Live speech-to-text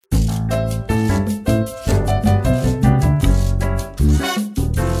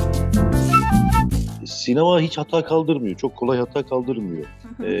sinema hiç hata kaldırmıyor. Çok kolay hata kaldırmıyor.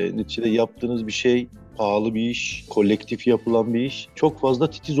 Hı hı. Neticede yaptığınız bir şey pahalı bir iş, kolektif yapılan bir iş. Çok fazla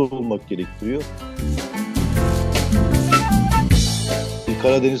titiz olmak gerektiriyor. Bir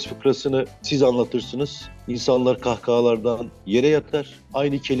Karadeniz fıkrasını siz anlatırsınız. İnsanlar kahkahalardan yere yatar.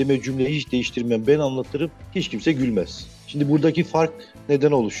 Aynı kelime cümleyi hiç değiştirmem. Ben anlatırım. Hiç kimse gülmez. Şimdi buradaki fark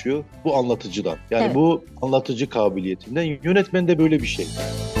neden oluşuyor? Bu anlatıcıdan. Yani Evet. bu anlatıcı kabiliyetinden. Yönetmen de böyle bir şey.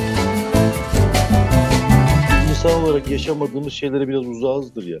 İnsan olarak yaşamadığımız şeylere biraz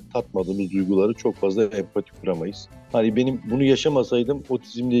uzağızdır ya. Tatmadığımız duyguları çok fazla empati kuramayız. Hani benim bunu yaşamasaydım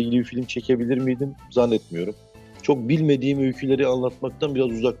otizmle ilgili bir film çekebilir miydim? Zannetmiyorum. Çok bilmediğim öyküleri anlatmaktan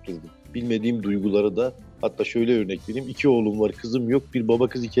biraz uzak durdum. Bilmediğim duyguları da, hatta şöyle örnek vereyim. 2 oğlum var, kızım yok. Bir baba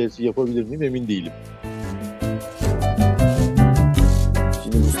kız hikayesi yapabilir miyim emin değilim.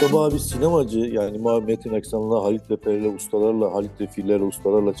 Şimdi Mustafa abi sinemacı, yani Muhammed'in aksanla, Halit Refer'le ustalarla, Halit Refiller'le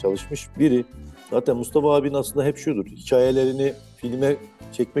ustalarla çalışmış biri. Zaten Mustafa abinin aslında hep şudur. Hikayelerini filme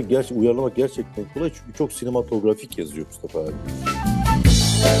çekmek, uyarlamak gerçekten kolay. Çünkü çok sinematografik yazıyor Mustafa abi.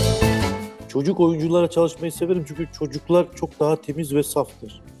 Çocuk oyunculara çalışmayı severim çünkü çocuklar çok daha temiz ve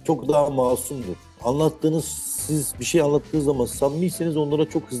saftır. Çok daha masumdur. Anlattığınız, siz bir şey anlattığı zaman samimiyseniz onlara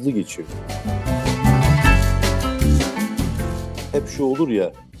çok hızlı geçiyor. Hep şu olur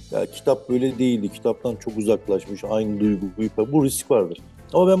ya, ya kitap böyle değildi, kitaptan çok uzaklaşmış, aynı duyguyu, bu risk vardır.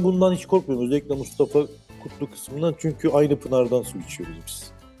 Ama ben bundan hiç korkmuyorum. Özellikle Mustafa Kutlu kısmından, çünkü aynı pınardan su içiyoruz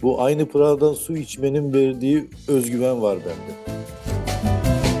biz. Bu aynı pınardan su içmenin verdiği özgüven var bende.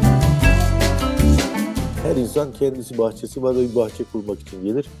 Her insan kendisi bahçesi var ve bir bahçe kurmak için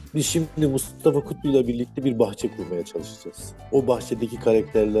gelir. Biz şimdi Mustafa Kutlu ile birlikte bir bahçe kurmaya çalışacağız. O bahçedeki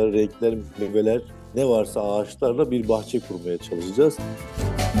karakterler, renkler, meyveler, ne varsa ağaçlarla bir bahçe kurmaya çalışacağız.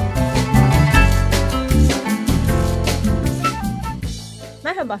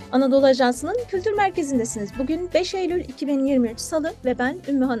 Merhaba, Anadolu Ajansı'nın Kültür Merkezi'ndesiniz. Bugün 5 Eylül 2023 Salı ve ben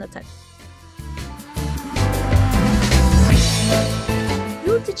Ümmühan Atak.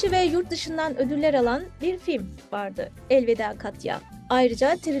 Yurt içi ve yurt dışından ödüller alan bir film vardı, Elveda Katya.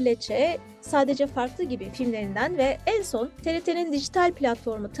 Ayrıca Trileçe, Sadece Farklı gibi filmlerinden ve en son TRT'nin dijital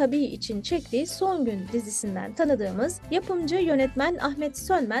platformu Tabii için çektiği Son Gün dizisinden tanıdığımız yapımcı yönetmen Ahmet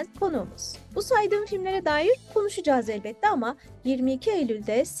Sönmez konuğumuz. Bu saydığım filmlere dair konuşacağız elbette ama 22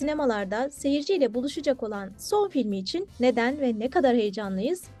 Eylül'de sinemalarda seyirciyle buluşacak olan son filmi için neden ve ne kadar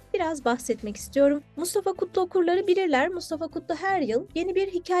heyecanlıyız? Biraz bahsetmek istiyorum. Mustafa Kutlu okurları bilirler. Mustafa Kutlu her yıl yeni bir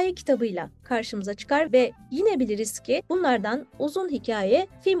hikaye kitabıyla karşımıza çıkar ve yine biliriz ki bunlardan uzun hikaye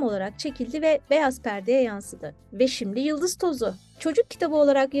film olarak çekildi ve beyaz perdeye yansıdı. Ve şimdi Yıldız Tozu. Çocuk kitabı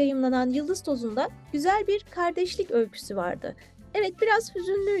olarak yayımlanan Yıldız Tozu'nda güzel bir kardeşlik öyküsü vardı. Evet, biraz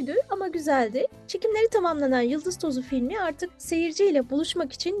hüzünlüydü ama güzeldi. Çekimleri tamamlanan Yıldız Tozu filmi artık seyirciyle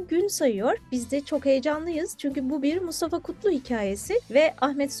buluşmak için gün sayıyor. Biz de çok heyecanlıyız çünkü bu bir Mustafa Kutlu hikayesi ve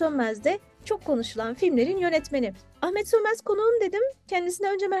Ahmet Sönmez de çok konuşulan filmlerin yönetmeni. Ahmet Sönmez konuğum dedim.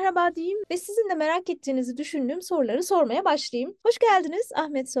 Kendisine önce merhaba diyeyim ve sizin de merak ettiğinizi düşündüğüm soruları sormaya başlayayım. Hoş geldiniz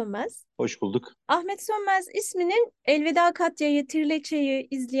Ahmet Sönmez. Hoş bulduk. Ahmet Sönmez isminin Elveda Katya'yı, Trileçe'yi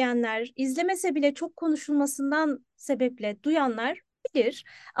izleyenler, izlemese bile çok konuşulmasından sebeple duyanlar bilir.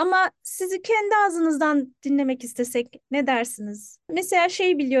 Ama sizi kendi ağzınızdan dinlemek istesek ne dersiniz? Mesela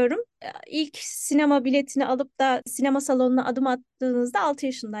biliyorum, ilk sinema biletini alıp da sinema salonuna adım attığınızda 6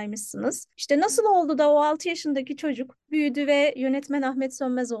 yaşındaymışsınız. İşte nasıl oldu da o 6 yaşındaki çocuk büyüdü ve yönetmen Ahmet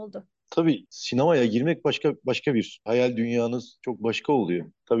Sönmez oldu? Tabii sinemaya girmek başka bir hayal, dünyanız çok başka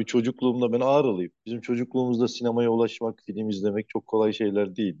oluyor. Tabii çocukluğumda, ben Ağrılıyım. Bizim çocukluğumuzda sinemaya ulaşmak, film izlemek çok kolay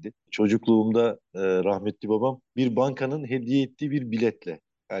şeyler değildi. Çocukluğumda rahmetli babam bir bankanın hediye ettiği bir biletle,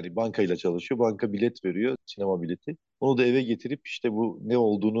 yani bankayla çalışıyor, banka bilet veriyor, sinema bileti. Onu da eve getirip işte bu ne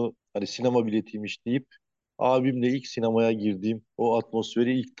olduğunu, hani sinema biletiymiş deyip abimle ilk sinemaya girdiğim, o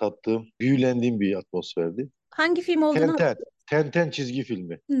atmosferi ilk tattığım, büyülendiğim bir atmosferdi. Hangi film olduğunu... Tenten, Tenten çizgi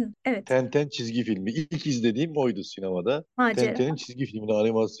filmi. Evet, Tenten çizgi filmi. İlk izlediğim oydu sinemada. macera. Tenten'in çizgi filmini,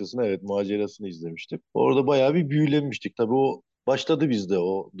 animasyonunu, evet, macerasını izlemiştim. Orada bayağı bir büyülenmiştik. Tabii o başladı bizde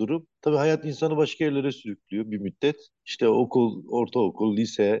o durum. Tabii hayat insanı başka yerlere sürüklüyor bir müddet. İşte okul, ortaokul,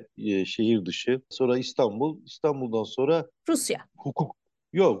 lise, şehir dışı. Sonra İstanbul. İstanbul'dan sonra Rusya. hukuk.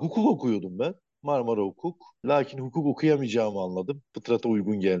 Yok, hukuk okuyordum ben. Marmara Hukuk. Lakin hukuk okuyamayacağımı anladım. Fıtrata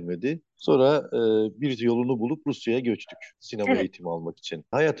uygun gelmedi. Sonra bir yolunu bulup Rusya'ya göçtük sinema Evet. eğitimi almak için.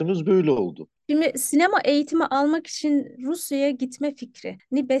 Hayatımız böyle oldu. Şimdi sinema eğitimi almak için Rusya'ya gitme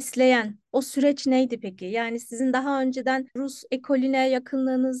fikrini besleyen o süreç neydi peki? Yani sizin daha önceden Rus ekolüne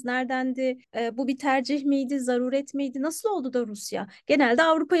yakınlığınız neredendi? Bu bir tercih miydi, zaruret miydi? Nasıl oldu da Rusya? Genelde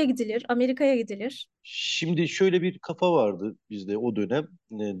Avrupa'ya gidilir, Amerika'ya gidilir. Şimdi şöyle bir kafa vardı bizde o dönem.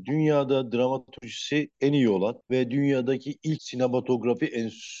 Dünyada dramatürjisi en iyi olan ve dünyadaki ilk sinematografi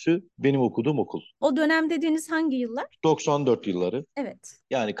enstitüsü benim okuduğum okul. O dönem dediğiniz hangi yıllar? 94 yılları. Evet.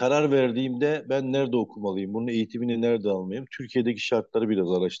 Yani karar verdiğimde ben nerede okumalıyım, bunun eğitimini nerede almalıyım? Türkiye'deki şartları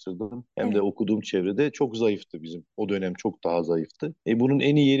biraz araştırdım. Hem de Evet. okuduğum çevrede çok zayıftı bizim. O dönem çok daha zayıftı. Bunun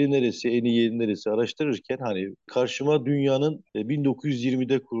en iyi yeri neresi, en iyi yeri neresi araştırırken hani karşıma dünyanın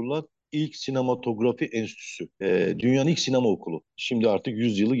 1920'de kurulan ilk sinematografi enstitüsü. Dünyanın ilk sinema okulu. Şimdi artık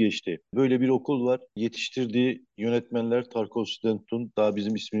 100 yılı geçti. Böyle bir okul var. Yetiştirdiği yönetmenler Tarkovski'den daha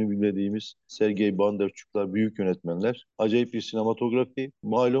bizim ismini bilmediğimiz Sergey Bondarchuklar büyük yönetmenler. Acayip bir sinematografi.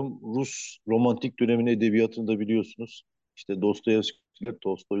 Malum Rus romantik dönemin edebiyatını da biliyorsunuz. İşte Dostoyevskiler,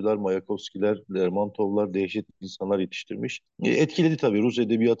 Tolstoylar, Mayakovskiler, Lermontovlar dehşet insanlar yetiştirmiş. Etkiledi tabii. Rus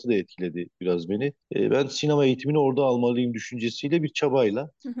edebiyatı da etkiledi biraz beni. Ben sinema eğitimini orada almalıyım düşüncesiyle bir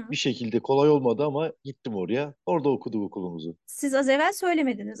çabayla Hı hı. bir şekilde kolay olmadı ama gittim oraya. Orada okuduk okulumuzu. Siz az evvel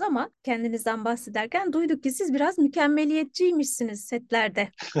söylemediniz ama kendinizden bahsederken duyduk ki siz biraz mükemmeliyetçiymişsiniz setlerde.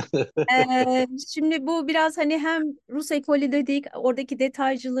 Şimdi bu biraz hani hem Rus ekolü dedik, oradaki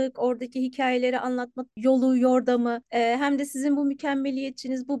detaycılık, oradaki hikayeleri anlatma yolu, yordamı, hem de sizin bu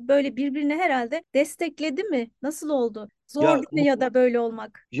mükemmeliyetçiniz bu böyle birbirine herhalde destekledi mi? Nasıl oldu? Zor Ya değil mi ya da böyle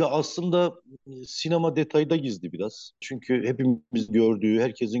olmak? Ya aslında sinema detayda gizli biraz. Çünkü hepimiz gördüğü,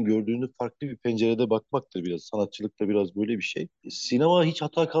 herkesin gördüğünü farklı bir pencerede bakmaktır biraz. Sanatçılık da biraz böyle bir şey. Sinema hiç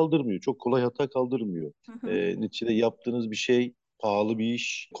hata kaldırmıyor. Çok kolay hata kaldırmıyor. Hı hı, Neticede yaptığınız bir şey pahalı bir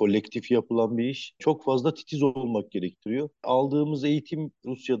iş, kolektif yapılan bir iş. Çok fazla titiz olmak gerektiriyor. Aldığımız eğitim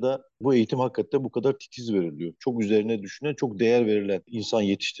Rusya'da bu eğitim hakikaten bu kadar titiz veriliyor. Çok üzerine düşünen, çok değer verilen insan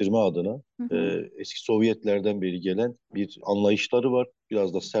yetiştirme adına hı hı, eski Sovyetlerden beri gelen bir anlayışları var.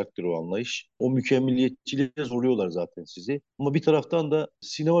 Biraz da serttir o anlayış. O mükemmeliyetçiliğe zorluyorlar zaten sizi. Ama bir taraftan da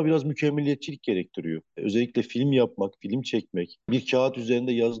sinema biraz mükemmeliyetçilik gerektiriyor. Özellikle film yapmak, film çekmek, bir kağıt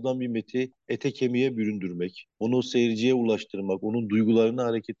üzerinde yazılan bir meti ete kemiğe büründürmek, onu seyirciye ulaştırmak, onun duygularını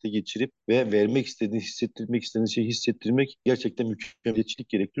harekete geçirip ve vermek istediğiniz, hissettirmek istediğiniz şeyi hissettirmek gerçekten mükemmeliyetçilik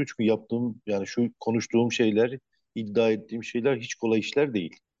gerektiriyor. Çünkü yaptığım yani şu konuştuğum şeyler, iddia ettiğim şeyler hiç kolay işler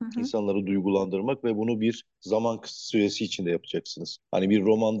değil. hı hı. İnsanları duygulandırmak ve bunu bir zaman süresi içinde yapacaksınız. Hani bir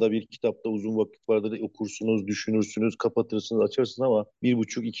romanda, bir kitapta uzun vakit vardır, okursunuz, düşünürsünüz, kapatırsınız, açarsınız ama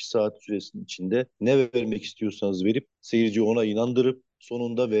 1,5-2 saat süresinin içinde ne vermek istiyorsanız verip seyirciyi ona inandırıp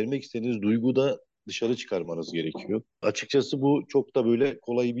sonunda vermek istediğiniz duygu da dışarı çıkarmanız gerekiyor. Açıkçası bu çok da böyle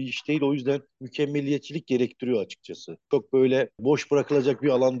kolay bir iş değil. O yüzden mükemmeliyetçilik gerektiriyor açıkçası. Çok böyle boş bırakılacak bir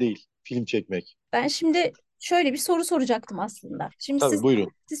alan değil film çekmek. Ben şimdi şöyle bir soru soracaktım aslında. Şimdi Tabii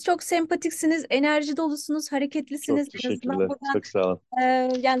buyurun. siz çok sempatiksiniz, enerji dolusunuz, hareketlisiniz. Çok En azından teşekkürler. buradan Çok sağ olun.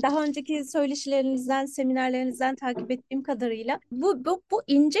 yani daha önceki söyleşilerinizden, seminerlerinizden takip ettiğim kadarıyla bu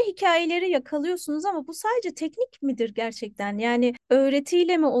ince hikayeleri yakalıyorsunuz ama bu sadece teknik midir gerçekten? Yani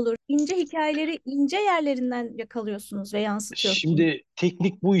öğretiyle mi olur? İnce hikayeleri ince yerlerinden yakalıyorsunuz ve yansıtıyorsunuz. Şimdi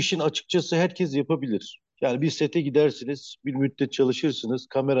teknik bu işin açıkçası herkes yapabilir. Yani bir sete gidersiniz, bir müddet çalışırsınız,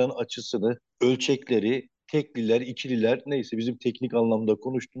 kameranın açısını, ölçekleri, tekliler, ikililer neyse bizim teknik anlamda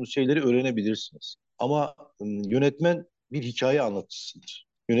konuştuğumuz şeyleri öğrenebilirsiniz. Ama yönetmen bir hikaye anlatıcısıdır.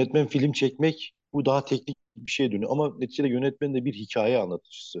 Yönetmen film çekmek bu daha teknik bir şeye dönüyor. Ama neticede yönetmen de bir hikaye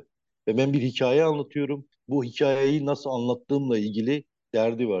anlatıcısı. Ve ben bir hikaye anlatıyorum. Bu hikayeyi nasıl anlattığımla ilgili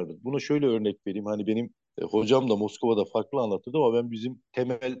derdi vardır. Buna şöyle örnek vereyim. Hani benim hocam da Moskova'da farklı anlatırdı ama ben bizim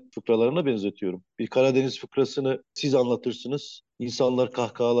temel fıkralarına benzetiyorum. Bir Karadeniz fıkrasını siz anlatırsınız. İnsanlar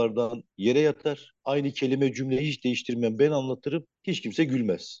kahkahalardan yere yatar. Aynı kelime cümleyi hiç değiştirmem. Ben anlatırım. Hiç kimse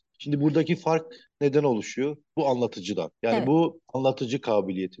gülmez. Şimdi buradaki fark neden oluşuyor? Bu anlatıcıdan. Yani Evet. bu anlatıcı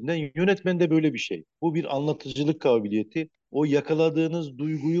kabiliyetinden. Yönetmen de böyle bir şey. Bu bir anlatıcılık kabiliyeti. O yakaladığınız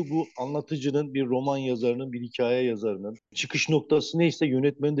duyguyu bu anlatıcının, bir roman yazarının, bir hikaye yazarının çıkış noktası neyse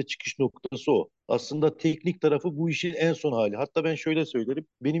yönetmenin de çıkış noktası o. Aslında teknik tarafı bu işin en son hali. Hatta ben şöyle söylerim.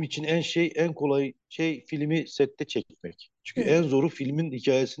 Benim için en kolay şey filmi sette çekmek. Çünkü Hı. en zoru filmin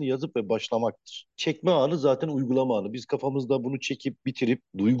hikayesini yazıp ve başlamaktır. Çekme anı zaten uygulama anı. Biz kafamızda bunu çekip bitirip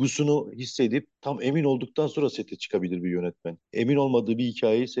duygusunu hissedip tam emin olduktan sonra sete çıkabilir bir yönetmen. Emin olmadığı bir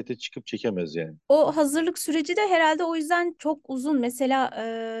hikayeyi sete çıkıp çekemez yani. O hazırlık süreci de herhalde o yüzden çok uzun. Mesela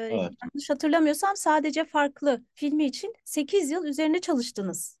Evet. yanlış hatırlamıyorsam sadece farklı filmi için 8 yıl üzerine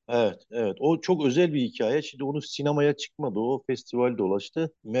çalıştınız. Evet, evet. O çok özel bir hikaye. Şimdi onu sinemaya çıkmadı. O festival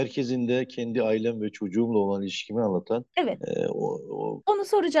dolaştı. Merkezinde kendi ailem ve çocuğumla olan ilişkimi anlatan Evet. o Onu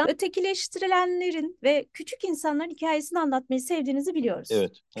soracağım. Ötekileştirilenlerin ve küçük insanların hikayesini anlatmayı sevdiğinizi biliyoruz.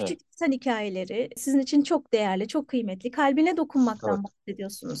 evet, evet, Küçük insan hikayeleri sizin için çok değerli, çok kıymetli. Kalbine dokunmaktan evet,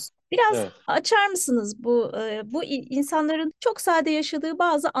 bahsediyorsunuz. Biraz evet. açar mısınız bu insanların çok sade yaşadığı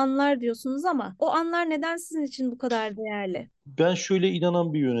bazı anlar diyorsunuz ama o anlar neden sizin için bu kadar değerli? Ben şöyle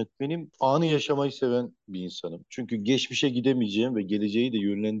inanan bir yönetmenim. Anı yaşamayı seven bir insanım. Çünkü geçmişe gidemeyeceğim ve geleceği de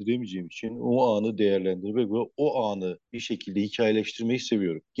yönlendiremeyeceğim için o anı değerlendirmek ve o anı bir şekilde hikayeleştirmeyi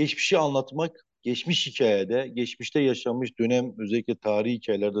seviyorum. Geçmişi anlatmak, geçmiş hikayede, geçmişte yaşanmış dönem, özellikle tarihi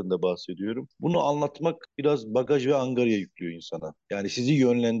hikayelerden de bahsediyorum. Bunu anlatmak biraz bagaj ve angarya yüklüyor insana. Yani sizi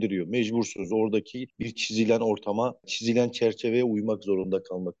yönlendiriyor. Mecbursunuz oradaki bir çizilen ortama, çizilen çerçeveye uymak zorunda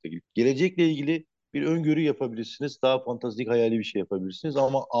kalmakla ilgili. Gelecekle ilgili bir öngörü yapabilirsiniz. Daha fantastik hayali bir şey yapabilirsiniz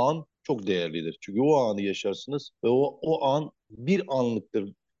ama an çok değerlidir. Çünkü o anı yaşarsınız ve o an bir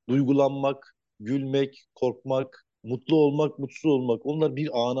anlıktır. Duygulanmak, gülmek, korkmak, mutlu olmak, mutsuz olmak onlar bir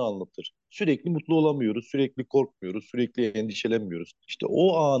anı anlatır. Sürekli mutlu olamıyoruz, sürekli korkmuyoruz, sürekli endişelenmiyoruz. İşte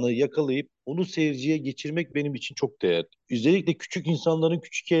o anı yakalayıp onu seyirciye geçirmek benim için çok değerli. Özellikle küçük insanların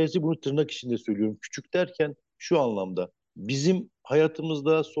küçük hikayesi bunu tırnak içinde söylüyorum. Küçük derken şu anlamda. Bizim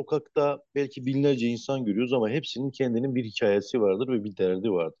hayatımızda, sokakta belki binlerce insan görüyoruz ama hepsinin kendinin bir hikayesi vardır ve bir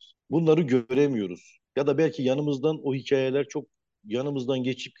derdi vardır. Bunları göremiyoruz. Ya da belki yanımızdan o hikayeler çok yanımızdan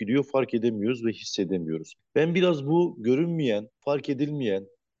geçip gidiyor, fark edemiyoruz ve hissedemiyoruz. Ben biraz bu görünmeyen, fark edilmeyen,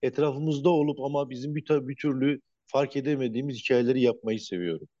 etrafımızda olup ama bizim bir türlü fark edemediğimiz hikayeleri yapmayı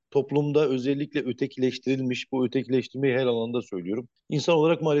seviyorum. Toplumda özellikle ötekileştirilmiş, bu ötekileştirmeyi her alanda söylüyorum. İnsan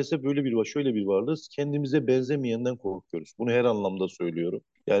olarak maalesef böyle bir var, şöyle bir varlığız. Kendimize benzemeyenden korkuyoruz. Bunu her anlamda söylüyorum.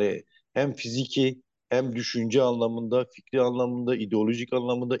 Yani hem fiziki hem düşünce anlamında, fikri anlamında, ideolojik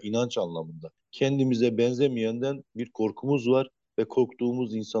anlamında, inanç anlamında. Kendimize benzemeyenden bir korkumuz var ve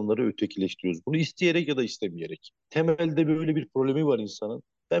korktuğumuz insanları ötekileştiriyoruz. Bunu isteyerek ya da istemeyerek. Temelde böyle bir problemi var insanın.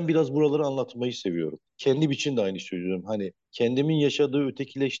 Ben biraz buraları anlatmayı seviyorum. Kendim için de aynı söylüyorum. Hani kendimin yaşadığı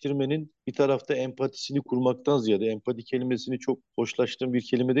ötekileştirmenin bir tarafta empatisini kurmaktan ziyade empati kelimesini çok hoşlaştığım bir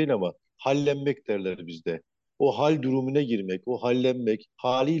kelime değil ama hallenmek derler bizde. O hal durumuna girmek, o hallenmek,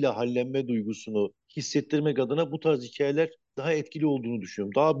 haliyle hallenme duygusunu hissettirmek adına bu tarz hikayeler daha etkili olduğunu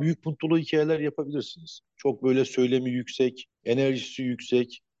düşünüyorum. Daha büyük punktolu hikayeler yapabilirsiniz. Çok böyle söylemi yüksek, enerjisi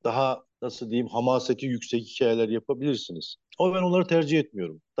yüksek, daha nasıl diyeyim hamaseti yüksek hikayeler yapabilirsiniz. Ama ben onları tercih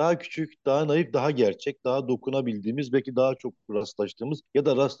etmiyorum. Daha küçük, daha naif, daha gerçek, daha dokunabildiğimiz, belki daha çok rastlaştığımız ya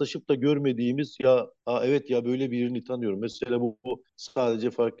da rastlaşıp da görmediğimiz ya evet ya böyle birini tanıyorum. Mesela bu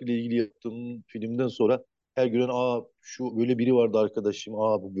sadece farklı ile ilgili yaptığım filmden sonra her gören şu böyle biri vardı arkadaşım.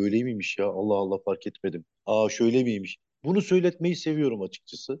 Bu böyle miymiş ya? Allah Allah fark etmedim. Şöyle miymiş? Bunu söyletmeyi seviyorum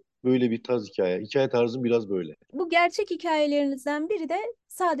açıkçası. Böyle bir tarz hikaye. Hikaye tarzım biraz böyle. Bu gerçek hikayelerinizden biri de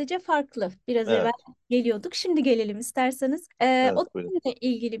sadece farklı. Biraz evvel Evet, geliyorduk. Şimdi gelelim isterseniz. evet böyle. Otizmle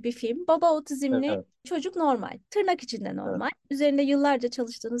ilgili bir film. Baba otizmli, Evet, çocuk normal. Tırnak içinde evet, normal. Üzerinde yıllarca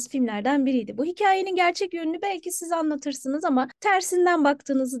çalıştığınız filmlerden biriydi. Bu hikayenin gerçek yönünü belki siz anlatırsınız ama tersinden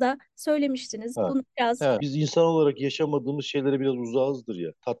baktığınızı da söylemiştiniz. evet. Bunu biraz Evet. Biz insan olarak yaşamadığımız şeylere biraz uzağızdır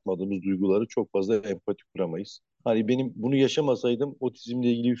ya. Tatmadığımız duyguları çok fazla empati kuramayız. Hani benim bunu yaşamasaydım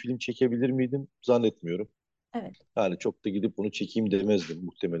otizmle ilgili bir film çekebilir miydim? Zannetmiyorum. evet. Yani çok da gidip bunu çekeyim demezdim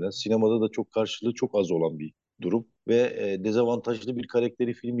muhtemelen. Sinemada da çok karşılığı çok az olan bir durum. Ve dezavantajlı bir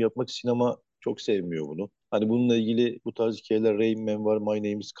karakteri film yapmak sinema çok sevmiyor bunu. Hani bununla ilgili bu tarz hikayeler Rain Man var,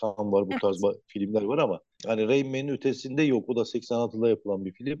 My Name is Khan var, bu tarz Evet. filmler var ama hani Rain Man'in ötesinde yok. O da 86'da yapılan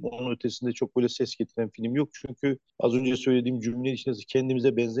bir film. Onun ötesinde çok böyle ses getiren film yok. Çünkü az önce söylediğim cümlenin içinde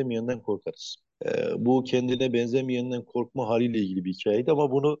kendimize benzemeyenden korkarız. Bu kendine benzemeyenden korkma haliyle ilgili bir hikayeydi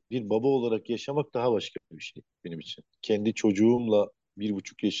ama bunu bir baba olarak yaşamak daha başka bir şey benim için. Kendi çocuğumla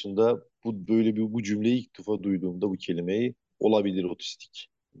 1,5 yaşında bu cümleyi ilk defa duyduğumda bu kelimeyi olabilir otistik.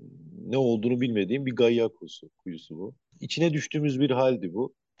 Ne olduğunu bilmediğim bir gayya kuyusu bu. İçine düştüğümüz bir haldi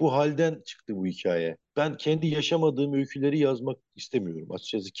bu. Bu halden çıktı bu hikaye. Ben kendi yaşamadığım öyküleri yazmak istemiyorum.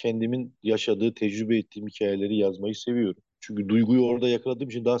 Açıkçası kendimin yaşadığı, tecrübe ettiğim hikayeleri yazmayı seviyorum. Çünkü duyguyu orada yakaladığım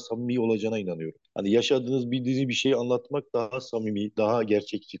için daha samimi olacağına inanıyorum. Hani yaşadığınız bir şeyi anlatmak daha samimi, daha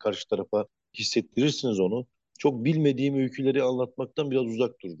gerçekçi, karşı tarafa hissettirirsiniz onu. Çok bilmediğim öyküleri anlatmaktan biraz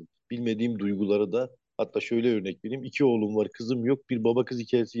uzak durdum. Bilmediğim duyguları da hatta şöyle örnek vereyim. İki oğlum var, kızım yok. Bir baba kız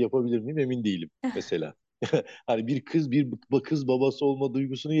hikayesi yapabilir miyim emin değilim mesela. Hani bir kız babası olma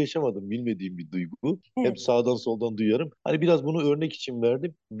duygusunu yaşamadım. Bilmediğim bir duygu. Hep Evet. sağdan soldan duyarım. Hani biraz bunu örnek için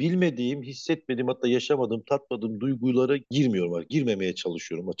verdim. Bilmediğim, hissetmediğim hatta yaşamadığım, tatmadığım duygulara girmiyorum. Girmemeye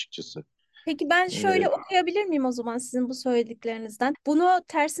çalışıyorum açıkçası. Peki ben şöyle E, okuyabilir miyim o zaman sizin bu söylediklerinizden? Bunu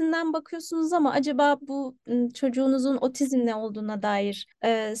tersinden bakıyorsunuz ama acaba bu çocuğunuzun otizmle olduğuna dair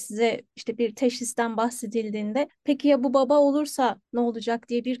size işte bir teşhisten bahsedildiğinde peki ya bu baba olursa ne olacak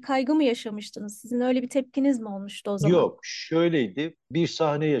diye bir kaygı mı yaşamıştınız? Sizin öyle bir tepkiniz mi olmuştu o zaman? Yok, şöyleydi. Bir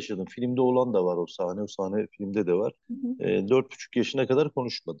sahne yaşadım. Filmde olan da var o sahne. O sahne filmde de var. Hı hı, 4,5 yaşına kadar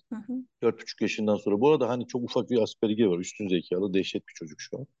konuşmadım. hı hı. 4,5 yaşından sonra. Bu arada hani çok ufak bir Asperger var. Üstün zekalı, dehşet bir çocuk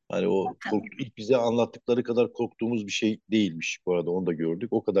şu an. Hani o Tabii. ilk bize anlattıkları kadar korktuğumuz bir şey değilmiş. Bu arada onu da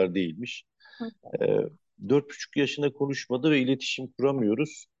gördük. O kadar değilmiş. Hı Ee, 4,5 yaşına konuşmadı ve iletişim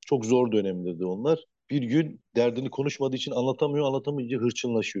kuramıyoruz. Çok zor dönemlerdi onlar. Bir gün derdini konuşmadığı için anlatamıyor, anlatamayınca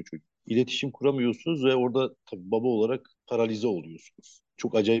hırçınlaşıyor çocuk. İletişim kuramıyorsunuz ve orada tabii baba olarak paralize oluyorsunuz.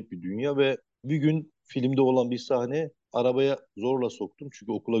 Çok acayip bir dünya ve bir gün filmde olan bir sahne arabaya zorla soktum.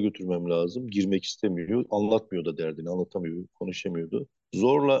 Çünkü okula götürmem lazım. Girmek istemiyor. Anlatmıyor da derdini, anlatamıyor, konuşamıyordu.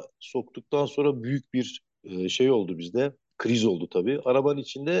 Zorla soktuktan sonra büyük bir şey oldu bizde. Kriz oldu tabii. Arabanın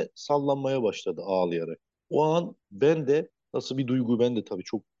içinde sallanmaya başladı ağlayarak. O an ben de nasıl bir duygu, ben de tabii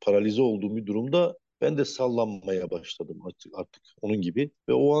çok paralize olduğum bir durumda ben de sallanmaya başladım artık onun gibi.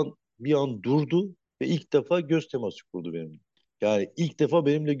 Ve o an bir an durdu ve ilk defa göz teması kurdu benimle. Yani ilk defa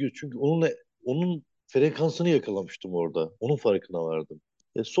benimle göz, çünkü onun frekansını yakalamıştım orada. Onun farkına vardım.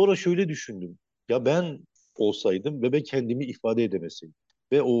 Sonra şöyle düşündüm. Ya ben olsaydım ve ben kendimi ifade edemeseydim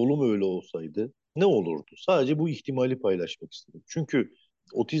ve oğlum öyle olsaydı ne olurdu? Sadece bu ihtimali paylaşmak istedim. Çünkü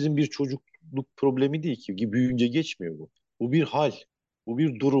otizm bir çocukluk problemi değil ki. Büyüyünce geçmiyor bu. Bu bir hal, bu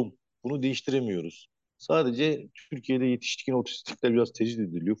bir durum. Bunu değiştiremiyoruz. Sadece Türkiye'de yetişkin otistikler biraz tecrit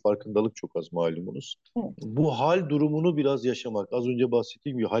ediliyor. Farkındalık çok az malumunuz. Evet. Bu hal durumunu biraz yaşamak. Az önce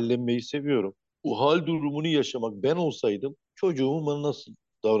bahsettiğim gibi hallenmeyi seviyorum. Bu hal durumunu yaşamak. Ben olsaydım çocuğumun bana nasıl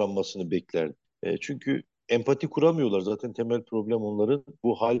davranmasını beklerdim. Çünkü empati kuramıyorlar. Zaten temel problem onların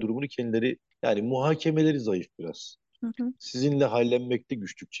bu hal durumunu kendileri, yani muhakemeleri zayıf biraz. Hı hı. Sizinle hallenmekte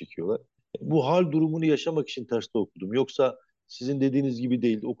güçlük çekiyorlar. Bu hal durumunu yaşamak için terste okudum. Yoksa sizin dediğiniz gibi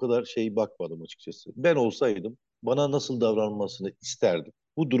değil. O kadar şey bakmadım açıkçası. Ben olsaydım bana nasıl davranmasını isterdim.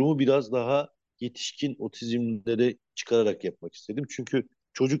 Bu durumu biraz daha yetişkin otizmlere çıkararak yapmak istedim. Çünkü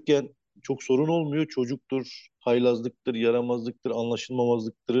çocukken çok sorun olmuyor. Çocuktur, haylazlıktır, yaramazlıktır,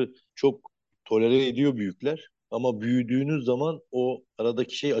 anlaşılmamazlıktır çok tolere ediyor büyükler. Ama büyüdüğünüz zaman o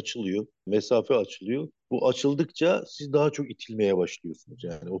aradaki şey açılıyor, mesafe açılıyor. Bu açıldıkça siz daha çok itilmeye başlıyorsunuz.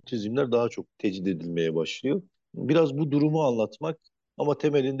 Yani otizmler daha çok tecrit edilmeye başlıyor. Biraz bu durumu anlatmak, ama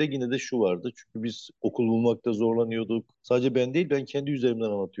temelinde yine de şu vardı. Çünkü biz okul bulmakta zorlanıyorduk. Sadece ben değil, ben kendi üzerimden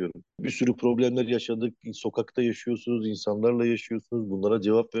anlatıyorum. Bir sürü problemler yaşadık. Sokakta yaşıyorsunuz, insanlarla yaşıyorsunuz. Bunlara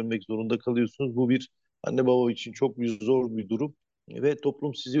cevap vermek zorunda kalıyorsunuz. Bu bir anne baba için çok zor bir durum. Ve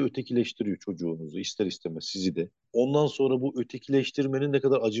toplum sizi ötekileştiriyor, çocuğunuzu ister istemez, sizi de. Ondan sonra bu ötekileştirmenin ne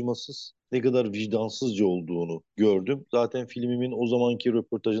kadar acımasız, ne kadar vicdansızca olduğunu gördüm. Zaten filmimin o zamanki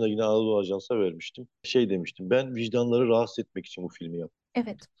röportajına yine Anadolu Ajans'a vermiştim. Şey demiştim, ben vicdanları rahatsız etmek için bu filmi yaptım.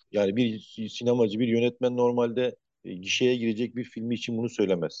 Evet. Yani bir sinemacı, bir yönetmen normalde gişeye girecek bir filmi için bunu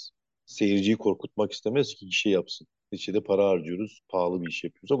söylemez. Seyirciyi korkutmak istemez ki gişe yapsın. Neticede para harcıyoruz, pahalı bir iş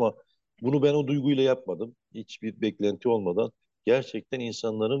yapıyoruz, ama bunu ben o duyguyla yapmadım. Hiçbir beklenti olmadan gerçekten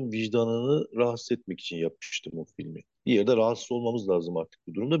insanların vicdanını rahatsız etmek için yapmıştım o filmi. Bir yerde rahatsız olmamız lazım artık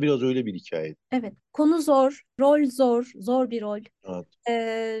bu durumda. Biraz öyle bir hikaye. Evet. Konu zor, rol zor, zor bir rol. Evet,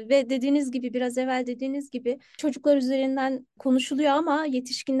 Ve dediğiniz gibi biraz evvel dediğiniz gibi çocuklar üzerinden konuşuluyor ama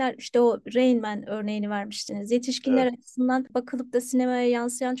yetişkinler işte o Rain Man örneğini vermiştiniz. Yetişkinler evet. açısından bakılıp da sinemaya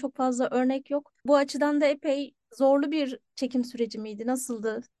yansıyan çok fazla örnek yok. Bu açıdan da epey zorlu bir çekim süreci miydi?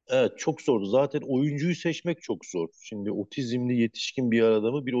 Nasıldı? Evet, çok zordu. Zaten oyuncuyu seçmek çok zor. Şimdi otizmli yetişkin bir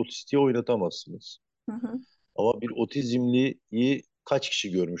adamı bir otistiğe oynatamazsınız. Hı hı. Ama bir otizmliyi kaç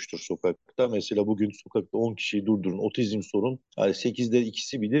kişi görmüştür sokakta? Mesela bugün sokakta 10 kişiyi durdurun. Otizm sorun. Yani 8'de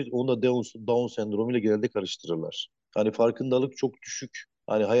ikisi bilir. Onu da Down sendromu ile genelde karıştırırlar. Hani farkındalık çok düşük.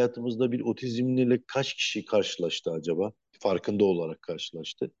 Hani hayatımızda bir otizmliyle kaç kişi karşılaştı acaba? Farkında olarak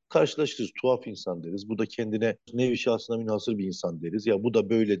karşılaştı. Karşılaşırız, tuhaf insan deriz. Bu da kendine nevi şahsına münhasır bir insan deriz. Ya bu da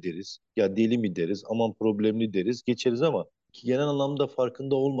böyle deriz. Ya deli mi deriz, aman problemli deriz. Geçeriz, ama ki genel anlamda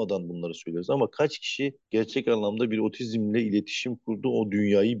farkında olmadan bunları söylüyoruz. Ama kaç kişi gerçek anlamda bir otizmle iletişim kurdu, o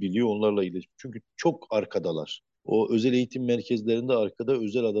dünyayı biliyor, onlarla iletişim. Çünkü çok arkadalar. O özel eğitim merkezlerinde arkada,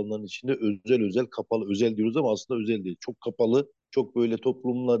 özel adamların içinde özel kapalı, özel diyoruz ama aslında özel değil. Çok kapalı, çok böyle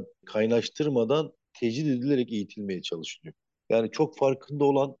toplumla kaynaştırmadan tecrid edilerek eğitilmeye çalışılıyor. Yani çok farkında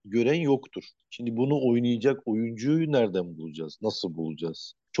olan, gören yoktur. Şimdi bunu oynayacak oyuncuyu nereden bulacağız? Nasıl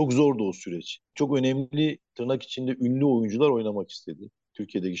bulacağız? Çok zordu o süreç. Çok önemli, tırnak içinde ünlü oyuncular oynamak istedi.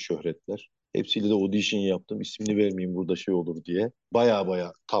 Türkiye'deki şöhretler. Hepsiyle de audition yaptım. İsmini vermeyeyim burada şey olur diye. Baya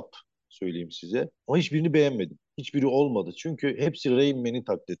baya top. söyleyeyim size. Ama hiçbirini beğenmedim. Hiçbiri olmadı. Çünkü hepsi Rain Man'i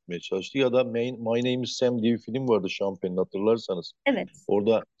taklit etmeye çalıştı. Ya da My Name is Sam diye bir film vardı, Şampen'in, hatırlarsanız. Evet.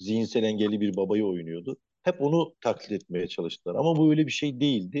 Orada zihinsel engelli bir babayı oynuyordu. Hep onu taklit etmeye çalıştılar. Ama bu öyle bir şey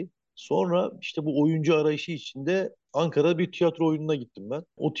değildi. Sonra işte bu oyuncu arayışı içinde Ankara'da bir tiyatro oyununa gittim ben.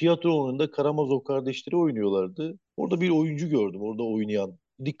 O tiyatro oyununda Karamazov kardeşleri oynuyorlardı. Orada bir oyuncu gördüm, orada oynayan.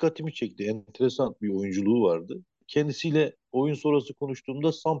 Dikkatimi çekti. Enteresan bir oyunculuğu vardı. Kendisiyle oyun sonrası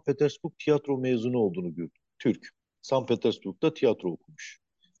konuştuğumda St. Petersburg tiyatro mezunu olduğunu gördüm. Türk. St. Petersburg'da tiyatro okumuş.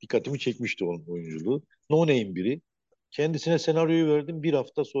 Dikkatimi çekmişti onun oyunculuğu. No name biri. Kendisine senaryoyu verdim. Bir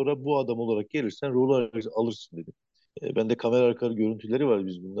hafta sonra bu adam olarak gelirsen rolü alırsın dedim. Ben de kamera arka görüntüleri var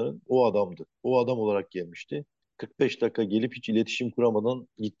biz bunların. O adamdı. O adam olarak gelmişti. 45 dakika gelip hiç iletişim kuramadan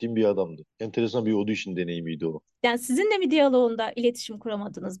gittiğim bir adamdı. Enteresan bir audition deneyimiydi o. Yani sizinle mi diyaloğunda iletişim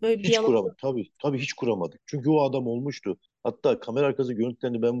kuramadınız? Böyle bir Hiç diyalog. kuramadık. Tabii hiç kuramadık. Çünkü o adam olmuştu. Hatta kamera arkası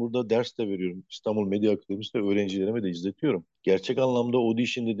görüntülerini ben burada ders de veriyorum. İstanbul Medya Akademisi'nde öğrencilerime de izletiyorum. Gerçek anlamda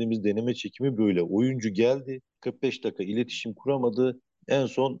audition dediğimiz deneme çekimi böyle. Oyuncu geldi, 45 dakika iletişim kuramadı. En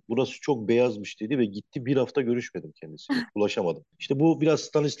son burası çok beyazmış dedi ve gitti, bir hafta görüşmedim kendisiyle. Ulaşamadım. İşte bu biraz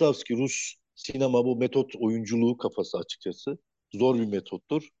Stanislavski, Rus sinema, bu metot oyunculuğu kafası açıkçası. Zor bir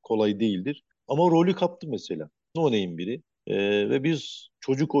metottur, kolay değildir. Ama rolü kaptı mesela. No name biri. Ve biz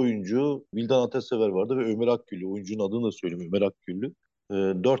çocuk oyuncu Vildan Atesever vardı ve Ömer Akgüllü. Oyuncunun adını da söyleyeyim, Ömer Akgüllü.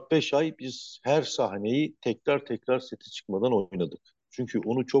 4-5 ay biz her sahneyi tekrar tekrar sete çıkmadan oynadık. Çünkü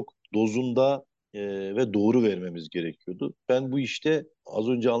onu çok dozunda ve doğru vermemiz gerekiyordu. Ben bu işte az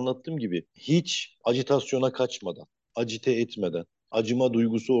önce anlattığım gibi hiç acitasyona kaçmadan, acite etmeden, acıma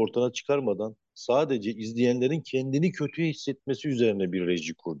duygusu ortaya çıkarmadan sadece izleyenlerin kendini kötü hissetmesi üzerine bir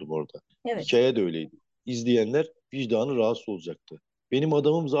reji kurdum orada. Evet. Hikaye de öyleydi. İzleyenler vicdanı rahatsız olacaktı. Benim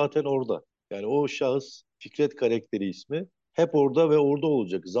adamım zaten orada. Yani o şahıs, Fikret karakteri ismi, hep orada ve orada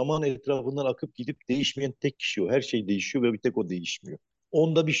olacak. Zaman etrafından akıp gidip değişmeyen tek kişi o. Her şey değişiyor ve bir tek o değişmiyor.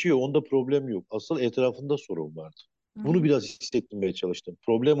 Onda bir şey yok, onda problem yok. Asıl etrafında sorun vardı. Hı Bunu hı. biraz hissettirmeye çalıştım.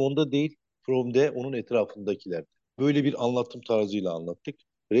 Problem onda değil, problem de onun etrafındakiler. Böyle bir anlatım tarzıyla anlattık.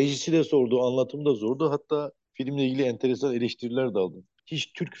 Rejisi de sordu, anlatım da zordu. Hatta filmle ilgili enteresan eleştiriler de aldım.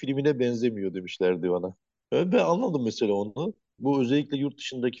 Hiç Türk filmine benzemiyor demişlerdi bana. Ben anladım mesela onu. Bu özellikle yurt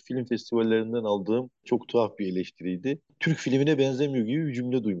dışındaki film festivallerinden aldığım çok tuhaf bir eleştiriydi. Türk filmine benzemiyor gibi bir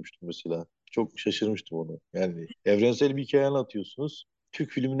cümle duymuştum mesela. Çok şaşırmıştım onu. Yani evrensel bir hikaye anlatıyorsunuz. Türk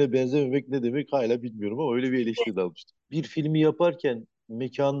filmine benzememek ne demek hala bilmiyorum ama öyle bir eleştiri de almıştım. Bir filmi yaparken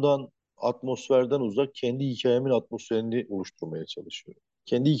mekandan, atmosferden uzak kendi hikayemin atmosferini oluşturmaya çalışıyorum.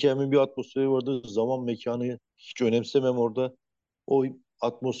 Kendi hikayemin bir atmosferi vardı. Zaman mekanı hiç önemsemem orada. O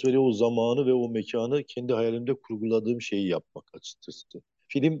atmosferi, o zamanı ve o mekanı kendi hayalimde kurguladığım şeyi yapmak açıkçası.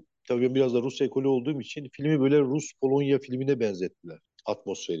 Film, tabii ben biraz da Rus ekolü olduğum için filmi böyle Rus Polonya filmine benzettiler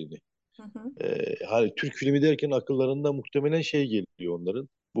atmosferini. Hı hı. Hani Türk filmi derken akıllarında muhtemelen şey geliyor onların.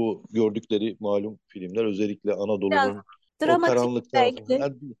 Bu gördükleri malum filmler, özellikle Biraz Anadolu'nun o dramatik karanlık tarafı. belki.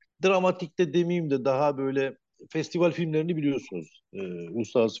 Yani dramatik de demeyeyim de daha böyle festival filmlerini biliyorsunuz.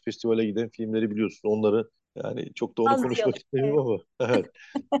 Uluslararası festivale giden filmleri biliyorsunuz. Onları, yani çok da onu Az konuşmak diyalog. istemiyorum Evet. ama evet.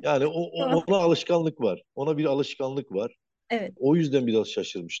 Yani Tamam. ona alışkanlık var. Ona bir alışkanlık var. Evet. O yüzden biraz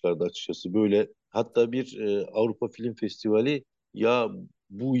şaşırmışlardı açıkçası. Böyle hatta bir Avrupa Film Festivali, ya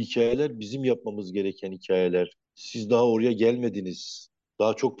bu hikayeler bizim yapmamız gereken hikayeler. Siz daha oraya gelmediniz.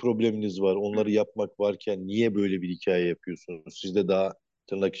 Daha çok probleminiz var. Hı. Onları yapmak varken niye böyle bir hikaye yapıyorsunuz? Sizde daha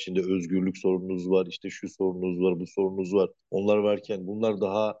tırnak içinde özgürlük sorununuz var. İşte şu sorununuz var, bu sorunuz var. Onlar varken bunlar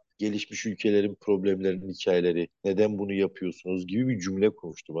daha gelişmiş ülkelerin problemlerinin hikayeleri. Neden bunu yapıyorsunuz gibi bir cümle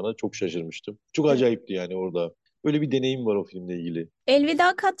kurmuştu bana. Çok şaşırmıştım. Çok Evet. acayipti yani orada. Böyle bir deneyim var o filmle ilgili.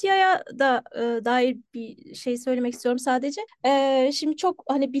 Elveda Katya'ya da dair bir şey söylemek istiyorum sadece. Şimdi çok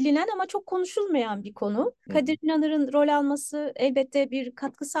hani bilinen ama çok konuşulmayan bir konu. Hı hı. Kadir İnanır'ın rol alması elbette bir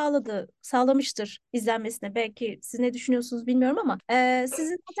katkı sağlamıştır izlenmesine. Belki siz ne düşünüyorsunuz bilmiyorum ama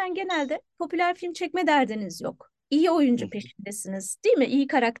sizin zaten genelde popüler film çekme derdiniz yok. İyi Hı oyuncu hı. peşindesiniz, değil mi? İyi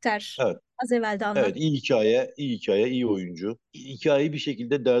karakter. Evet. Az evvel de Evet, anlattım. iyi hikaye, iyi hikaye, iyi oyuncu. Hikayeyi bir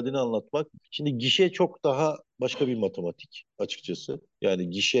şekilde derdini anlatmak. Şimdi gişe çok daha başka bir matematik açıkçası. Yani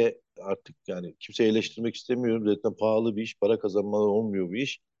gişe artık, yani kimseyi eleştirmek istemiyorum. Zaten pahalı bir iş, para kazanmadan olmuyor bir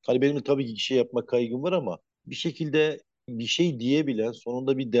iş. Hani benim de tabii ki gişe yapma kaygım var ama bir şekilde bir şey diyebilen,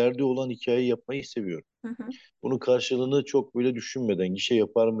 sonunda bir derdi olan hikaye yapmayı seviyorum. Hı hı, Bunun karşılığını çok böyle düşünmeden, gişe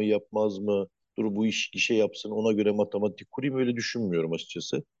yapar mı yapmaz mı, dur bu iş gişe yapsın ona göre matematik kurayım, öyle düşünmüyorum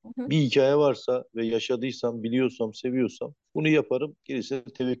açıkçası. hı hı. Bir hikaye varsa ve yaşadıysam, biliyorsam, seviyorsam bunu yaparım. Gerisine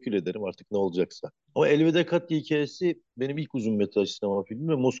tevekkül ederim artık ne olacaksa. Ama Elveda Katya hikayesi benim ilk uzun metraj sinema filmim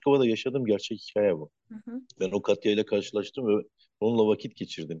ve Moskova'da yaşadığım gerçek hikaye bu. Hı hı. Ben o Katya ile karşılaştım ve onunla vakit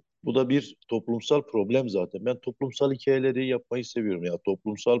geçirdim. Bu da bir toplumsal problem zaten. Ben toplumsal hikayeleri yapmayı seviyorum ya.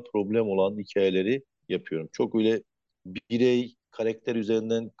 Toplumsal problem olan hikayeleri yapıyorum. Çok öyle birey, karakter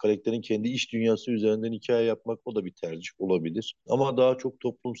üzerinden, karakterin kendi iç dünyası üzerinden hikaye yapmak o da bir tercih olabilir. Ama daha çok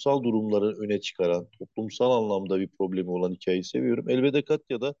toplumsal durumları öne çıkaran, toplumsal anlamda bir problemi olan hikayeyi seviyorum. Elveda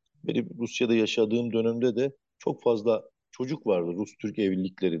Katya'da benim Rusya'da yaşadığım dönemde de çok fazla çocuk vardı Rus-Türk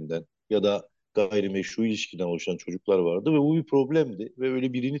evliliklerinden ya da gayrimeşru ilişkiden oluşan çocuklar vardı ve bu bir problemdi ve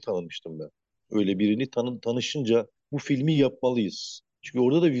öyle birini tanımıştım ben. Öyle birini tanışınca bu filmi yapmalıyız. Çünkü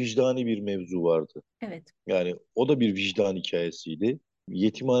orada da vicdani bir mevzu vardı. Evet. Yani o da bir vicdan hikayesiydi.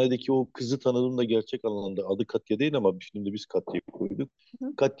 Yetimhanedeki o kızı tanıdığımda gerçek anlamda adı Katya değil ama bir filmde biz Katya'yı koyduk. Hı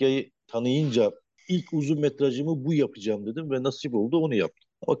hı. Katya'yı tanıyınca ilk uzun metrajımı bu yapacağım dedim ve nasip oldu onu yaptım.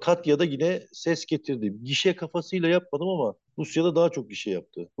 Ama Katya'da yine ses getirdi. Gişe kafasıyla yapmadım ama Rusya'da daha çok gişe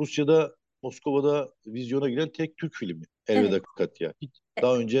yaptı. Rusya'da Moskova'da vizyona giren tek Türk filmi Evet. Elveda Katya. Hiç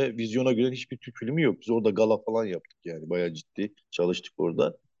daha önce vizyona giren hiçbir Türk filmi yok. Biz orada gala falan yaptık yani bayağı ciddi çalıştık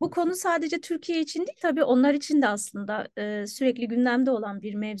orada. Bu konu sadece Türkiye için değil, tabii onlar için de aslında sürekli gündemde olan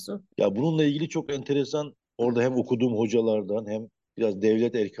bir mevzu. Ya bununla ilgili çok enteresan orada hem okuduğum hocalardan hem biraz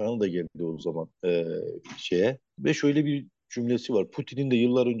devlet erkanı da geldi o zaman şeye. Ve şöyle bir cümlesi var. Putin'in de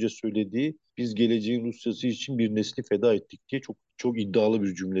yıllar önce söylediği biz geleceğin Rusyası için bir nesli feda ettik diye çok çok iddialı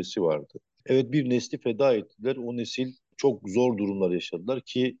bir cümlesi vardı. Evet bir nesli feda ettiler. O nesil çok zor durumlar yaşadılar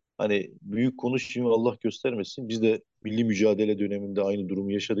ki hani büyük konuşayım Allah göstermesin. Biz de milli mücadele döneminde aynı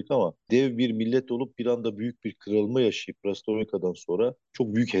durumu yaşadık ama dev bir millet olup bir anda büyük bir kırılma yaşayıp Restoveka'dan sonra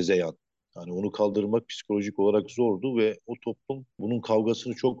çok büyük hezeyan. Yani onu kaldırmak psikolojik olarak zordu ve o toplum bunun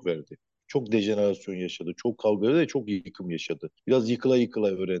kavgasını çok verdi. Çok dejenerasyon yaşadı, çok kavga ve çok yıkım yaşadı. Biraz yıkıla yıkıla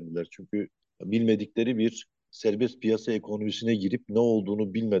öğrendiler çünkü bilmedikleri bir serbest piyasa ekonomisine girip ne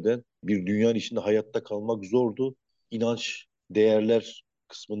olduğunu bilmeden bir dünyanın içinde hayatta kalmak zordu. İnanç, değerler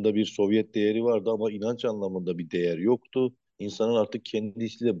kısmında bir Sovyet değeri vardı ama inanç anlamında bir değer yoktu. İnsanın artık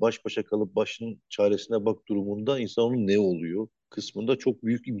kendisiyle baş başa kalıp başının çaresine bak durumunda insanın ne oluyor kısmında çok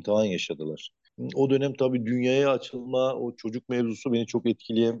büyük imtihan yaşadılar. O dönem tabii dünyaya açılma, o çocuk mevzusu beni çok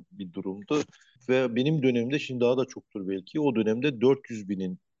etkileyen bir durumdu. Ve benim dönemimde şimdi daha da çoktur belki. O dönemde 400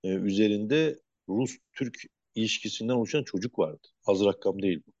 binin üzerinde Rus-Türk ilişkisinden oluşan çocuk vardı. Az rakam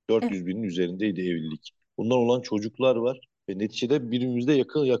değil bu. Evet. 400 binin üzerindeydi evlilik. Bundan olan çocuklar var. Ve neticede birbirimize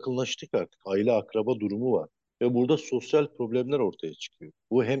yakınlaştık artık. Aile akraba durumu var. Ve burada sosyal problemler ortaya çıkıyor.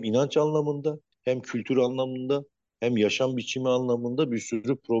 Bu hem inanç anlamında hem kültür anlamında hem yaşam biçimi anlamında bir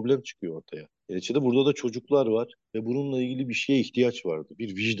sürü problem çıkıyor ortaya. Neticede burada da çocuklar var ve bununla ilgili bir şeye ihtiyaç vardı.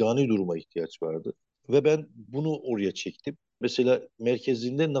 Bir vicdani duruma ihtiyaç vardı. Ve ben bunu oraya çektim. Mesela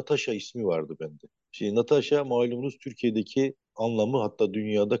merkezinde Natasha ismi vardı bende. Şimdi Natasha malumunuz Türkiye'deki anlamı hatta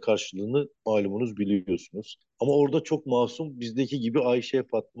dünyada karşılığını malumunuz biliyorsunuz. Ama orada çok masum bizdeki gibi Ayşe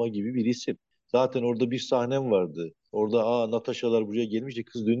Fatma gibi bir isim. Zaten orada bir sahnem vardı. Orada Natasha'lar buraya gelmiş de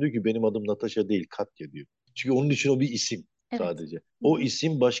kız döndü ki benim adım Natasha değil Katya diyor. Çünkü onun için o bir isim Evet. sadece. Hı O hı.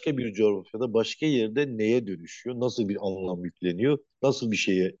 isim başka bir coğrafyada, başka yerde neye dönüşüyor? Nasıl bir anlam yükleniyor? Nasıl bir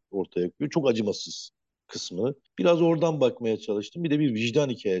şeye ortaya koyuyor? Çok acımasız kısmı. Biraz oradan bakmaya çalıştım. Bir de bir vicdan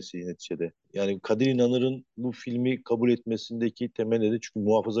hikayesi neticede. Yani Kadir İnanır'ın bu filmi kabul etmesindeki temel nedeni çünkü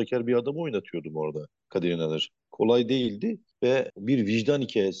muhafazakar bir adamı oynatıyordum orada Kadir İnanır. Kolay değildi ve bir vicdan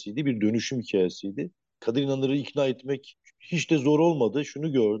hikayesiydi, bir dönüşüm hikayesiydi. Kadir İnanır'ı ikna etmek hiç de zor olmadı.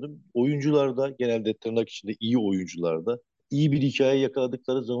 Şunu gördüm. Oyuncularda genelde tırnak içinde iyi oyuncularda iyi bir hikaye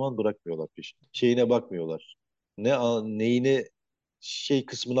yakaladıkları zaman bırakmıyorlar peşini. Şeyine bakmıyorlar. Neyine şey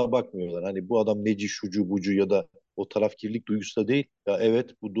kısmına bakmıyorlar. Hani bu adam neci, şucu, bucu ya da o tarafkirlik duygusu da değil. Ya evet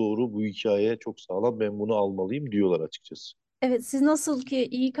bu doğru, bu hikaye çok sağlam ben bunu almalıyım diyorlar açıkçası. Evet, siz nasıl ki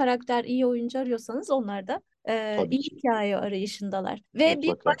iyi karakter, iyi oyuncu arıyorsanız onlar da Tabii iyi ki hikaye arayışındalar. Ve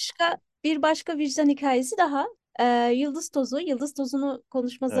mutlaka. bir başka vicdan hikayesi daha. Yıldız Tozu. Yıldız Tozu'nu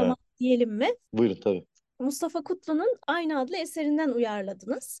konuşma Evet. zamanı diyelim mi? Buyurun tabii. Mustafa Kutlu'nun aynı adlı eserinden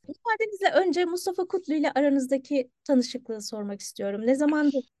uyarladınız. Müsaadenizle önce Mustafa Kutlu ile aranızdaki tanışıklığı sormak istiyorum. Ne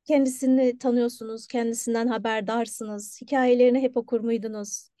zamandır kendisini tanıyorsunuz, kendisinden haberdarsınız, hikayelerini hep okur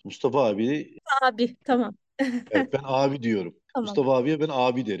muydunuz? Mustafa abi, Abi, tamam. evet ben abi diyorum. Tamam. Mustafa abiye ben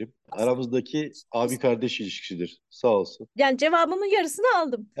abi derim. Aramızdaki abi kardeş ilişkisidir. Sağ olsun. Yani cevabımın yarısını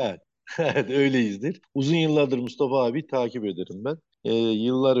aldım. Evet. Evet öyleyizdir. Uzun yıllardır Mustafa abi takip ederim ben.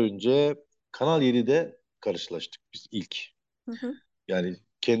 Yıllar önce Kanal 7'de karşılaştık biz ilk. Hı hı. Yani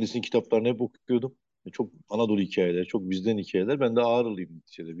kendisinin kitaplarını hep okuyordum. Çok Anadolu hikayeleri, çok bizden hikayeler. Ben de Ağrılıyım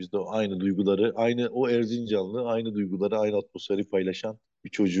neticede. Biz de aynı duyguları, aynı o Erzincanlı, aynı duyguları, aynı atmosferi paylaşan bir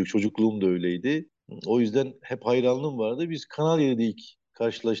çocuk. Çocukluğum da öyleydi. O yüzden hep hayranlığım vardı. Biz Kanal 7'de ilk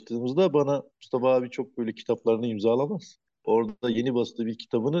karşılaştığımızda bana Mustafa abi çok böyle kitaplarını imzalamaz. Orada yeni bastığı bir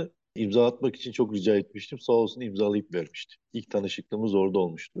kitabını imza atmak için çok rica etmiştim. Sağ olsun imzalayıp vermişti. İlk tanışıklığımız orada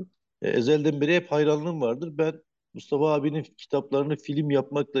olmuştu. Ezelden beri hep hayranlığım vardır. Ben Mustafa abinin kitaplarını film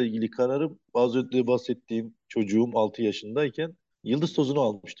yapmakla ilgili kararım az önce bahsettiğim çocuğum 6 yaşındayken Yıldız Tozu'nu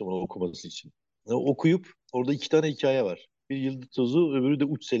almıştım onu okuması için. Okuyup orada iki tane hikaye var. Bir Yıldız Tozu, öbürü de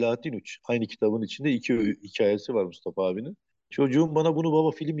Uç Selahattin Uç. Aynı kitabın içinde iki hikayesi var Mustafa abinin. Çocuğum bana bunu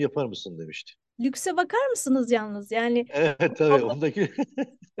baba film yapar mısın demişti. Lükse bakar mısınız yalnız? Yani Evet tabii baba, ondaki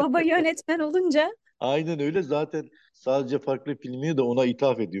baba yönetmen olunca. aynen öyle. Zaten sadece farklı filmini de ona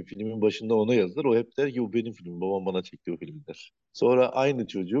ithaf ediyor. Filmin başında ona yazar. O hep der ki bu benim filmim. Babam bana çekti o filmi der. Sonra aynı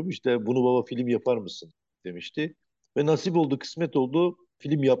çocuğum işte bunu baba film yapar mısın demişti. Ve nasip oldu, kısmet oldu.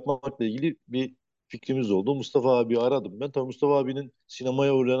 Film yapmakla ilgili bir fikrimiz oldu. Mustafa abi aradım ben. Tabii Mustafa abinin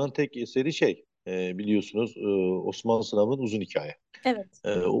sinemaya uğranan tek eseri biliyorsunuz Osman Sınav'ın Uzun Hikaye. Evet.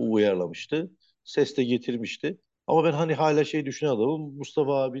 O uyarlamıştı. Ses de getirmişti. Ama ben hani hala düşünen adamım.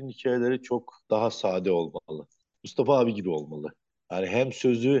 Mustafa abinin hikayeleri çok daha sade olmalı. Mustafa abi gibi olmalı. Yani hem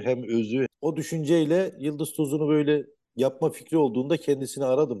sözü hem özü. O düşünceyle Yıldız Tozu'nu böyle yapma fikri olduğunda kendisini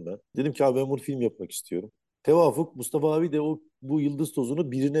aradım ben. Dedim ki abi ben bunu film yapmak istiyorum. Tevafuk Mustafa abi de bu Yıldız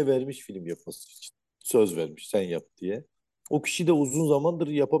Tozu'nu birine vermiş film yapması için. Söz vermiş sen yap diye. O kişi de uzun zamandır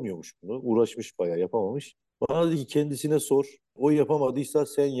yapamıyormuş bunu. Uğraşmış bayağı yapamamış. Bana dedi ki kendisine sor. O yapamadıysa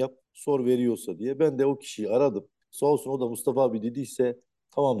sen yap. Sor veriyorsa diye. Ben de o kişiyi aradım. Sağ olsun o da Mustafa abi dediyse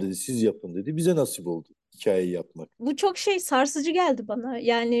tamam dedi siz yapın dedi. Bize nasip oldu hikayeyi yapmak. Bu çok sarsıcı geldi bana.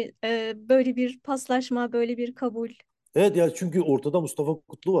 Yani böyle bir paslaşma, böyle bir kabul. Evet ya çünkü ortada Mustafa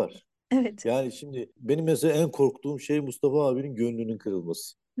Kutlu var. Evet. Yani şimdi benim mesela en korktuğum şey Mustafa abinin gönlünün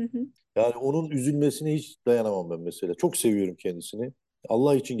kırılması. Hı hı. Yani onun üzülmesine hiç dayanamam ben mesela. Çok seviyorum kendisini.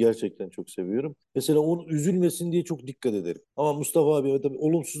 Allah için gerçekten çok seviyorum. Mesela onun üzülmesin diye çok dikkat ederim. Ama Mustafa abi tabii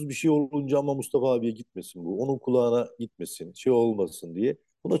olumsuz bir şey olunca ama Mustafa abiye gitmesin bu. Onun kulağına gitmesin, şey olmasın diye.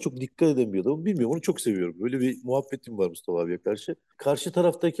 Buna çok dikkat eden bir adamım. Bilmiyorum onu çok seviyorum. Böyle bir muhabbetim var Mustafa abiye karşı. Karşı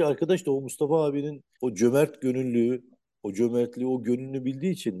taraftaki arkadaş da o Mustafa abinin o cömert gönüllüğü, o cömertliği, o gönlünü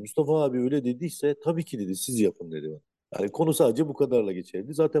bildiği için Mustafa abi öyle dediyse tabii ki dedi siz yapın dedi bana. Yani konu sadece bu kadarla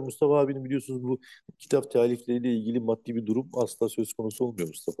geçerli. Zaten Mustafa abinin biliyorsunuz bu kitap telifleriyle ilgili maddi bir durum asla söz konusu olmuyor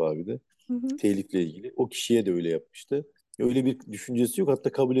Mustafa abide. Hı hı. Telifle ilgili. O kişiye de öyle yapmıştı. Öyle bir düşüncesi yok.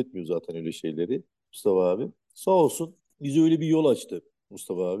 Hatta kabul etmiyor zaten öyle şeyleri Mustafa abi. Sağ olsun bize öyle bir yol açtı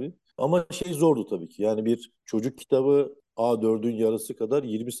Mustafa abi. Ama zordu tabii ki. Yani bir çocuk kitabı A4'ün yarısı kadar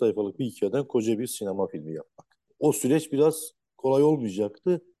 20 sayfalık bir hikayeden koca bir sinema filmi yapmak. O süreç biraz kolay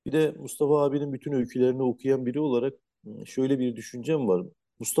olmayacaktı. Bir de Mustafa abinin bütün öykülerini okuyan biri olarak şöyle bir düşüncem var.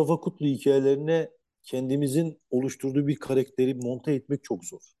 Mustafa Kutlu hikayelerine kendimizin oluşturduğu bir karakteri monte etmek çok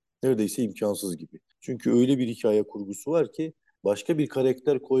zor. Neredeyse imkansız gibi. Çünkü öyle bir hikaye kurgusu var ki başka bir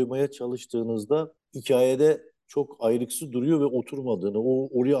karakter koymaya çalıştığınızda hikayede çok ayrıksı duruyor ve oturmadığını,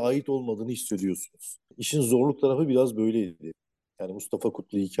 oraya ait olmadığını hissediyorsunuz. İşin zorluk tarafı biraz böyleydi. Yani Mustafa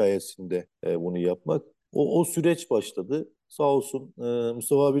Kutlu hikayesinde bunu yapmak. O süreç başladı. Sağ olsun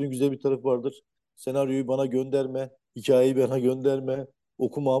Mustafa abinin güzel bir tarafı vardır. Senaryoyu bana gönderme, hikayeyi bana gönderme,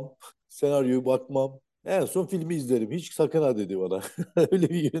 okumam, senaryoyu bakmam. En son filmi izlerim. Hiç sakın ha dedi bana. Öyle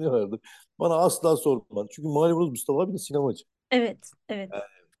bir yönü vardı. Bana asla sorma. Çünkü malumunuz Mustafa abi de sinemacı. Evet, evet.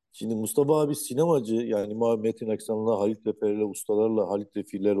 Şimdi Mustafa abi sinemacı yani Metin Aksan'la, Halit Refer'le, ustalarla, Halit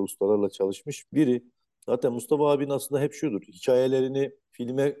Refi'lerle, ustalarla çalışmış biri. Zaten Mustafa abinin aslında hep şudur. Hikayelerini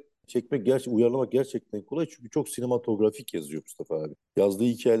filme çekmek, uyarlamak gerçekten kolay. Çünkü çok sinematografik yazıyor Mustafa abi. Yazdığı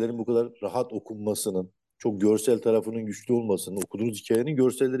hikayelerin bu kadar rahat okunmasının, çok görsel tarafının güçlü olmasının, okuduğunuz hikayenin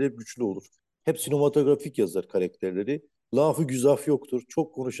görselleri hep güçlü olur. Hep sinematografik yazar karakterleri. Lafı güzaf yoktur,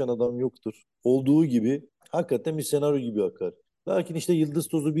 çok konuşan adam yoktur. Olduğu gibi hakikaten bir senaryo gibi akar. Lakin işte Yıldız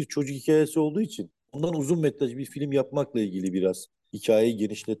Tozu bir çocuk hikayesi olduğu için ondan uzun metraj bir film yapmakla ilgili biraz hikayeyi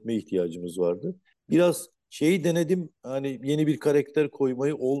genişletme ihtiyacımız vardı. Biraz denedim hani yeni bir karakter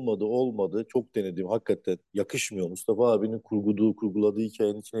koymayı olmadı. Çok denedim hakikaten yakışmıyor. Mustafa abinin kurguladığı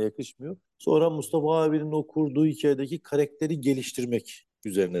hikayenin içine yakışmıyor. Sonra Mustafa abinin o kurduğu hikayedeki karakteri geliştirmek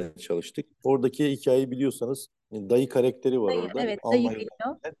üzerine çalıştık. Oradaki hikayeyi biliyorsanız dayı karakteri var Dayı, orada. evet, dayı Almanya'dan geliyor.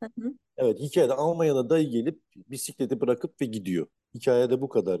 gelen. Hı hı. Evet hikayede Almanya'da dayı gelip bisikleti bırakıp ve gidiyor. Hikayede bu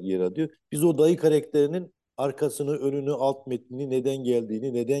kadar yer alıyor. Biz o dayı karakterinin arkasını, önünü, alt metnini, neden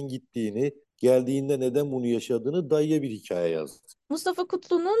geldiğini, neden gittiğini, geldiğinde neden bunu yaşadığını dayıya bir hikaye yazdık. Mustafa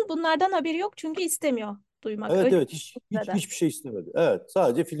Kutlu'nun bunlardan haberi yok çünkü istemiyor duymak. Evet Öyle evet bir sırada. hiçbir şey istemedi. Evet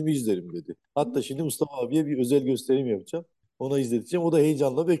sadece filmi izlerim dedi. Hı hı. Hatta şimdi Mustafa abiye bir özel gösterim yapacağım. Ona izleteceğim. O da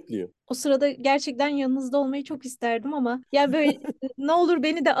heyecanla bekliyor. O sırada gerçekten yanınızda olmayı çok isterdim ama ya böyle ne olur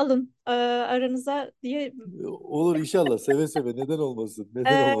beni de alın aranıza diye. Olur inşallah. Seve seve. Neden olmasın?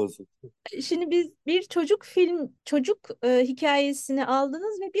 Neden E, olmasın? Şimdi biz bir çocuk hikayesini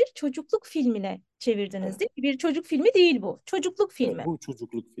aldınız ve bir çocukluk filmine çevirdiniz Evet. değil mi? Bir çocuk filmi değil bu. Çocukluk Evet, filmi. bu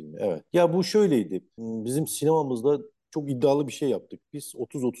çocukluk filmi. Evet. Ya bu şöyleydi. Bizim sinemamızda çok iddialı bir şey yaptık. Biz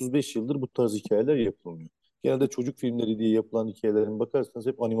 30-35 yıldır bu tarz hikayeler yapılmıyor. Genelde çocuk filmleri diye yapılan hikayelerin bakarsanız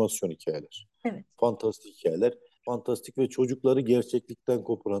hep animasyon hikayeler. Evet. Fantastik hikayeler. Fantastik ve çocukları gerçeklikten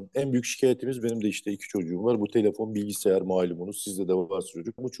koparan. En büyük şikayetimiz benim de işte iki çocuğum var. Bu telefon, bilgisayar malumunuz. Sizde de varsa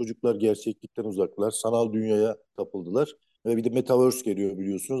çocuk. Bu çocuklar gerçeklikten uzaklar. Sanal dünyaya kapıldılar. Ve bir de Metaverse geliyor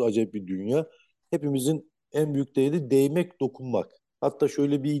biliyorsunuz. Acayip bir dünya. Hepimizin en büyük değeri değmek, dokunmak. Hatta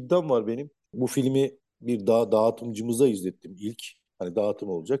şöyle bir iddiam var benim. Bu filmi bir dağıtımcımıza izlettim ilk. Hani dağıtım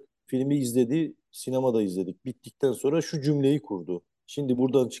olacak. Filmi izledi, sinemada izledik. Bittikten sonra şu cümleyi kurdu. Şimdi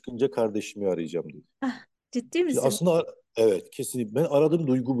buradan çıkınca kardeşimi arayacağım dedi. Ah, ciddi Şimdi misin? aslında evet kesinlikle ben aradığım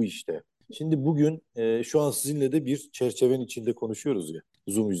duygu bu işte. Şimdi bugün şu an sizinle de bir çerçevenin içinde konuşuyoruz ya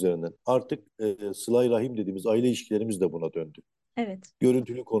Zoom üzerinden. Artık sıla-i rahim dediğimiz aile ilişkilerimiz de buna döndü. Evet.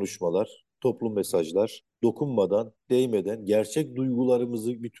 Görüntülü konuşmalar, toplum mesajlar, dokunmadan, değmeden, gerçek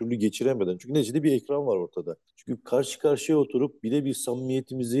duygularımızı bir türlü geçiremeden. Çünkü neticede bir ekran var ortada. Çünkü karşı karşıya oturup birebir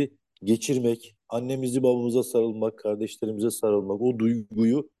samimiyetimizi geçirmek, annemizi babamıza sarılmak, kardeşlerimize sarılmak, o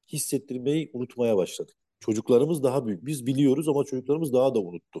duyguyu hissettirmeyi unutmaya başladık. Çocuklarımız daha büyük. Biz biliyoruz ama çocuklarımız daha da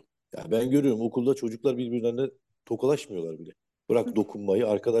unuttu. Yani ben görüyorum okulda çocuklar birbirlerine tokalaşmıyorlar bile. Bırak dokunmayı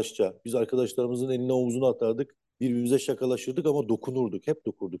arkadaşça. Biz arkadaşlarımızın eline omzuna atardık. Birbirimize şakalaşırdık ama dokunurduk. Hep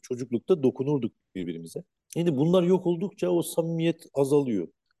dokunduk. Çocuklukta dokunurduk birbirimize. Şimdi bunlar yok oldukça o samimiyet azalıyor.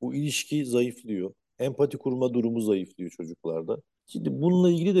 O ilişki zayıflıyor. Empati kurma durumu zayıflıyor çocuklarda. Şimdi bununla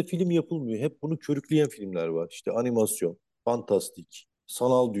ilgili de film yapılmıyor. Hep bunu körükleyen filmler var. İşte animasyon, fantastik,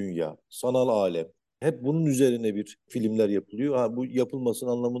 sanal dünya, sanal alem. Hep bunun üzerine bir filmler yapılıyor. Ha, bu yapılmasın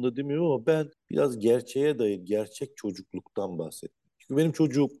anlamında demiyorum ama ben biraz gerçeğe dair, gerçek çocukluktan bahsettim. Çünkü benim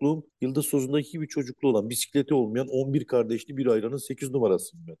çocukluğum Yıldız Tozu'ndaki gibi çocuklu olan, bisikleti olmayan 11 kardeşli bir ailenin 8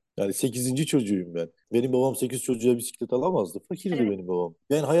 numarasıyım ben. Yani sekizinci çocuğuyum ben. Benim babam 8 çocuğa bisiklet alamazdı. Fakirdi Evet. benim babam.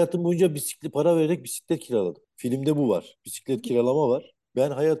 Ben hayatım boyunca bisiklet para vererek bisiklet kiraladım. Filmde bu var. Bisiklet kiralama var.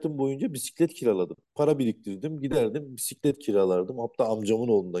 Ben hayatım boyunca bisiklet kiraladım. Para biriktirdim, giderdim, bisiklet kiralardım. Hatta amcamın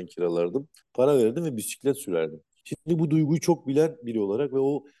oğlundan kiralardım. Para verirdim ve bisiklet sürerdim. Şimdi bu duyguyu çok bilen biri olarak ve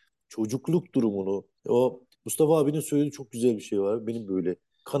o çocukluk durumunu, o Mustafa abinin söylediği çok güzel bir şey var. Benim böyle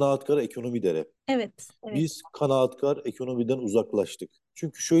kanaatkar ekonomi der hep. Evet. Evet. Biz kanaatkar ekonomiden uzaklaştık.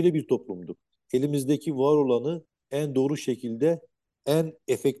 Çünkü şöyle bir toplumduk. Elimizdeki var olanı en doğru şekilde, en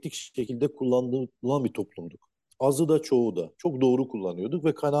efektif şekilde kullanılan bir toplumduk. Azı da çoğu da çok doğru kullanıyorduk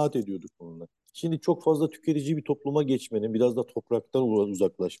ve kanaat ediyorduk bununla. Şimdi çok fazla tüketici bir topluma geçmenin, biraz da topraktan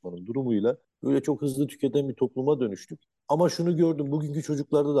uzaklaşmanın durumuyla böyle çok hızlı tüketen bir topluma dönüştük. Ama şunu gördüm, bugünkü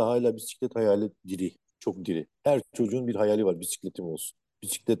çocuklarda da hala bisiklet hayali diri, çok diri. Her çocuğun bir hayali var, bisikletim olsun.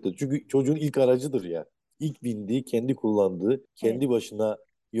 Bisikletle. Çünkü çocuğun ilk aracıdır ya. İlk bindiği, kendi kullandığı, Evet. kendi başına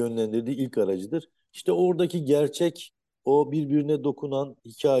yönlendirdiği ilk aracıdır. İşte oradaki gerçek, o birbirine dokunan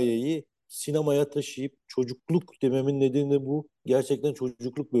hikayeyi sinemaya taşıyıp çocukluk dememin nedeni de bu. Gerçekten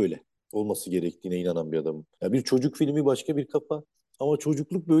çocukluk böyle olması gerektiğine inanan bir adamım. Ya bir çocuk filmi başka bir kafa ama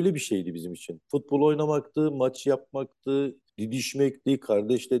çocukluk böyle bir şeydi bizim için. Futbol oynamaktı, maç yapmaktı, didişmekti,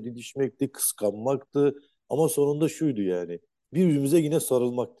 kardeşle didişmekti, kıskanmaktı. Ama sonunda şuydu yani. Birbirimize yine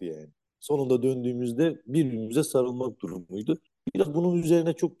sarılmaktı yani. Sonunda döndüğümüzde birbirimize sarılmak durumuydu. Biraz bunun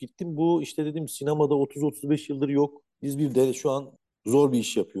üzerine çok gittim. Bu işte dedim sinemada 30-35 yıldır yok. Biz bir de şu an zor bir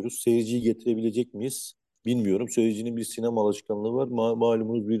iş yapıyoruz. Seyirciyi getirebilecek miyiz? Bilmiyorum. Seyircinin bir sinema alışkanlığı var.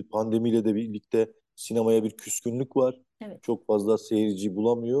 Malumunuz bir pandemiyle de birlikte sinemaya bir küskünlük var. Evet. Çok fazla seyirci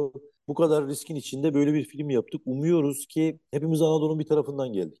bulamıyor. Bu kadar riskin içinde böyle bir film yaptık. Umuyoruz ki hepimiz Anadolu'nun bir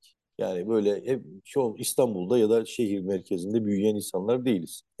tarafından geldik. Yani böyle hep çoğu İstanbul'da ya da şehir merkezinde büyüyen insanlar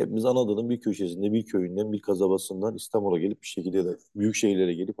değiliz. Hepimiz Anadolu'nun bir köşesinde, bir köyünden, bir kasabasından İstanbul'a gelip bir şekilde de büyük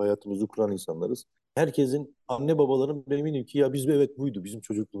şehirlere gelip hayatımızı kuran insanlarız. Herkesin, anne babaların ben eminim ki ya biz evet buydu, bizim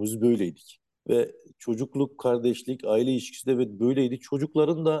çocukluğumuz böyleydik. Ve çocukluk, kardeşlik, aile ilişkisi de evet böyleydi.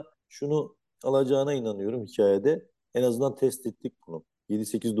 Çocukların da şunu alacağına inanıyorum hikayede. En azından test ettik bunu.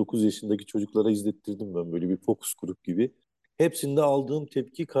 7-8-9 yaşındaki çocuklara izlettirdim ben böyle bir fokus grup gibi. Hepsinde aldığım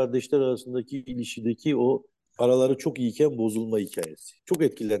tepki kardeşler arasındaki ilişkideki o araları çok iyiyken bozulma hikayesi. Çok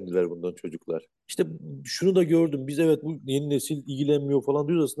etkilendiler bundan çocuklar. İşte şunu da gördüm. Biz evet bu yeni nesil ilgilenmiyor falan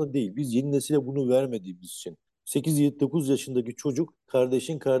diyoruz aslında değil. Biz yeni nesile bunu vermediğimiz için. 8-9 yaşındaki çocuk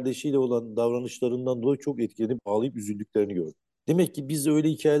kardeşin kardeşiyle olan davranışlarından dolayı çok etkilenip ağlayıp üzüldüklerini gördüm. Demek ki biz öyle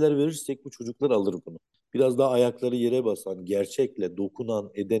hikayeler verirsek bu çocuklar alır bunu. biraz daha ayakları yere basan, gerçekle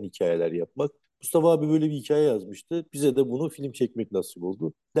dokunan, eden hikayeler yapmak. Mustafa abi böyle bir hikaye yazmıştı. Bize de bunu film çekmek nasip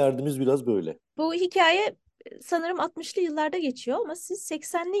oldu. Derdimiz biraz böyle. Bu hikaye sanırım 60'lı yıllarda geçiyor ama siz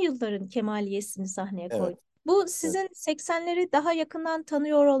 80'li yılların Kemaliyesini sahneye Evet, koydunuz. Bu evet. sizin 80'leri daha yakından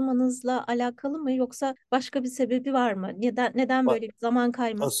tanıyor olmanızla alakalı mı yoksa başka bir sebebi var mı? Neden A- böyle bir zaman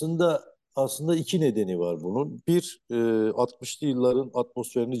kayması? aslında iki nedeni var bunun. Bir, 60'lı yılların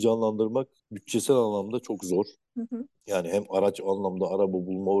atmosferini canlandırmak bütçesel anlamda çok zor. Hı hı. Yani hem araç anlamda araba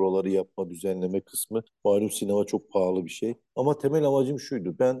bulma, oraları yapma, düzenleme kısmı. Malum sinema çok pahalı bir şey. Ama temel amacım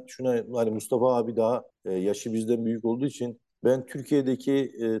şuydu. Ben şuna, hani Mustafa abi daha yaşı bizden büyük olduğu için ben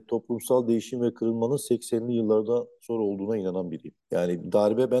Türkiye'deki toplumsal değişim ve kırılmanın 80'li yıllarda sonra olduğuna inanan biriyim. Yani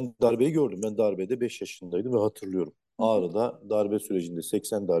ben darbeyi gördüm. Ben darbede 5 yaşındaydım ve hatırlıyorum. Hı hı. Ağrı'da darbe sürecinde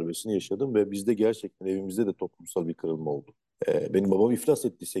 80 darbesini yaşadım ve bizde gerçekten evimizde de toplumsal bir kırılma oldu. Benim babam iflas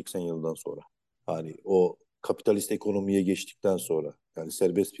etti 80 yıldan sonra. Hani o kapitalist ekonomiye geçtikten sonra. Yani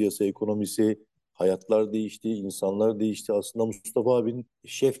serbest piyasa ekonomisi, hayatlar değişti, insanlar değişti. Aslında Mustafa abinin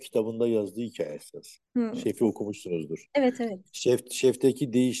Şef kitabında yazdığı hikaye esas. Hı. Şef'i okumuşsunuzdur. Evet, evet.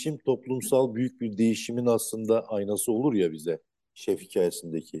 Şef'teki değişim toplumsal büyük bir değişimin aslında aynası olur ya bize. Şef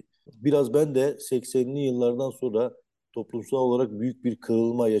hikayesindeki. Biraz ben de 80'li yıllardan sonra toplumsal olarak büyük bir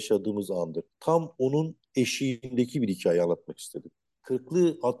kırılma yaşadığımız andır. Tam onun eşiğindeki bir hikaye anlatmak istedim.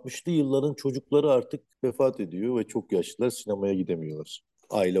 40'lı 60'lı yılların çocukları artık vefat ediyor ve çok yaşlılar, sinemaya gidemiyorlar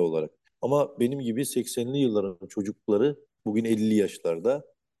aile olarak. Ama benim gibi 80'li yılların çocukları bugün 50 yaşlarda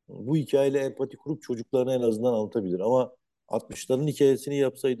bu hikayeyle empati kurup çocuklarına en azından anlatabilir. Ama 60'ların hikayesini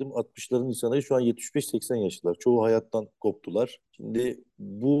yapsaydım 60'ların insanları şu an 75-80 yaşlılar. Çoğu hayattan koptular. Şimdi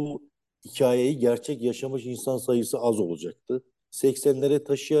bu hikayeyi gerçek yaşamış insan sayısı az olacaktı. 80'lere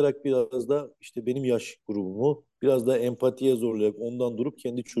taşıyarak biraz da işte benim yaş grubumu biraz da empatiye zorlayarak ondan durup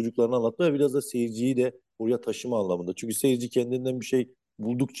kendi çocuklarına anlatma ve biraz da seyirciyi de oraya taşıma anlamında. Çünkü seyirci kendinden bir şey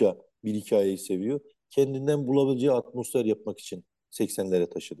buldukça bir hikayeyi seviyor. Kendinden bulabileceği atmosfer yapmak için 80'lere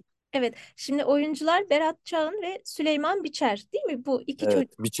taşıdık. Evet, şimdi oyuncular Berat Çağın ve Süleyman Biçer değil mi? Bu iki Evet,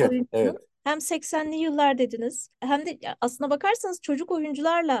 çocuk biçer. oyuncunun Evet. hem 80'li yıllar dediniz hem de ya aslına bakarsanız çocuk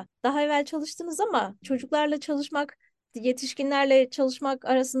oyuncularla daha evvel çalıştınız ama çocuklarla çalışmak, yetişkinlerle çalışmak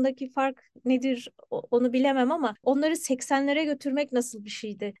arasındaki fark nedir onu bilemem ama onları 80'lere götürmek nasıl bir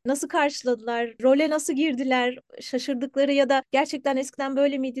şeydi? Nasıl karşıladılar? Role nasıl girdiler? Şaşırdıkları ya da gerçekten eskiden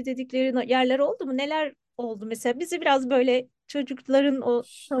böyle miydi dedikleri yerler oldu mu? Neler oldu mesela? Bizi biraz böyle çocukların o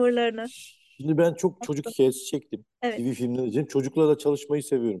tavırlarını. Şimdi ben çok çocuk hikayesi çektim. Evet. TV filmleri için. Çocuklarla çalışmayı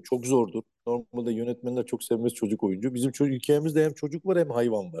seviyorum. Çok zordur. Normalde yönetmenler çok sevmez çocuk oyuncu. Bizim çocuk hikayemizde hem çocuk var hem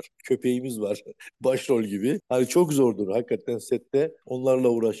hayvan var. Köpeğimiz var. Başrol gibi. Hani çok zordur hakikaten sette onlarla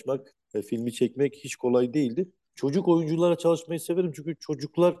uğraşmak ve filmi çekmek hiç kolay değildir. Çocuk oyuncularla çalışmayı severim çünkü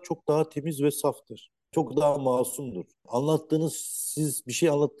çocuklar çok daha temiz ve saftır. Çok daha masumdur. Anlattığınız, siz bir şey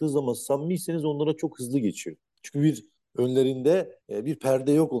anlattığı zaman samimiyseniz onlara çok hızlı geçiyor. Çünkü önlerinde bir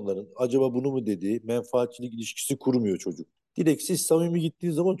perde yok onların. Acaba bunu mu dedi? Menfaatçilik ilişkisi kurmuyor çocuk. Direkt siz samimi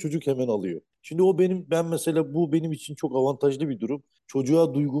gittiğiniz zaman çocuk hemen alıyor. Şimdi ben mesela bu benim için çok avantajlı bir durum.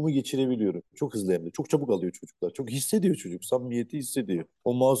 Çocuğa duygumu geçirebiliyorum. Çok hızlı hem de. Çok çabuk alıyor çocuklar. Çok hissediyor çocuk. Samimiyeti hissediyor.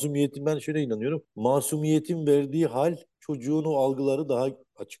 O masumiyetin ben şöyle inanıyorum. Masumiyetin verdiği hal çocuğun o algıları daha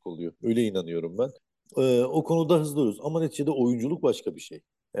açık oluyor. Öyle inanıyorum ben. O konuda hızlı oluruz. Ama neticede oyunculuk başka bir şey.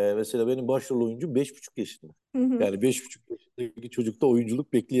 Mesela benim başrol oyuncum 5,5 yaşında. Hı hı. Yani 5,5 yaşındaki çocukta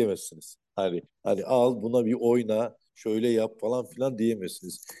oyunculuk bekleyemezsiniz. Hani al buna bir oyna, şöyle yap falan filan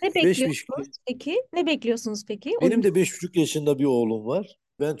diyemezsiniz. Ne Beş buçuk, bekliyorsunuz peki? Ne bekliyorsunuz peki? benim Oyun. de 5,5 yaşında bir oğlum var.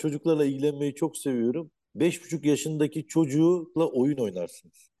 Ben çocuklarla ilgilenmeyi çok seviyorum. 5,5 yaşındaki çocukla oyun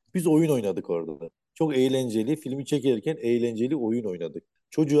oynarsınız. Biz oyun oynadık orada. Çok eğlenceli, filmi çekerken eğlenceli oyun oynadık.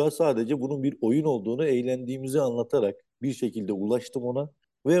 Çocuğa sadece bunun bir oyun olduğunu eğlendiğimizi anlatarak bir şekilde ulaştım ona.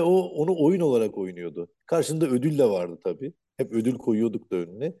 Ve o onu oyun olarak oynuyordu. Karşında ödül de vardı tabii. Hep ödül koyuyorduk da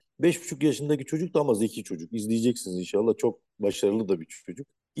önüne. 5,5 yaşındaki çocuk da ama zeki çocuk. İzleyeceksiniz inşallah. Çok başarılı da bir çocuk.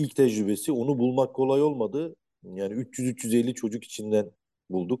 İlk tecrübesi, onu bulmak kolay olmadı. Yani 300-350 çocuk içinden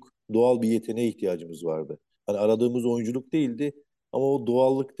bulduk. Doğal bir yeteneğe ihtiyacımız vardı. Hani aradığımız oyunculuk değildi ama o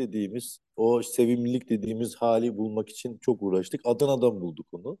doğallık dediğimiz, o sevimlilik dediğimiz hali bulmak için çok uğraştık. Adana'dan bulduk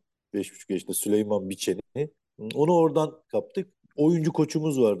onu. 5,5 yaşında Süleyman Biçen'i. Onu oradan kaptık. Oyuncu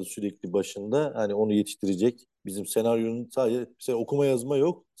koçumuz vardı sürekli başında. Hani onu yetiştirecek. Bizim senaryonun sadece mesela okuma yazma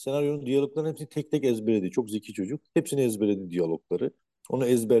yok. Senaryonun diyaloglarının hepsini tek tek ezberledi. Çok zeki çocuk. Hepsini ezberledi diyalogları. Onu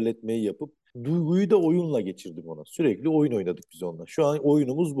ezberletmeyi yapıp duyguyu da oyunla geçirdim ona. Sürekli oyun oynadık biz onunla. Şu an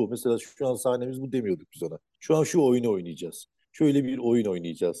oyunumuz bu. Mesela şu an sahnemiz bu demiyorduk biz ona. Şu an şu oyunu oynayacağız. Şöyle bir oyun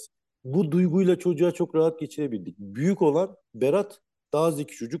oynayacağız. Bu duyguyla çocuğa çok rahat geçirebildik. Büyük olan Berat Daha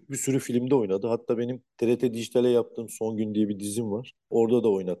zeki çocuk bir sürü filmde oynadı. Hatta benim TRT Dijital'e yaptığım Son Gün diye bir dizim var. Orada da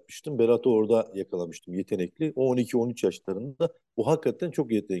oynatmıştım. Berat'ı orada yakalamıştım, yetenekli. O 12-13 yaşlarında. O hakikaten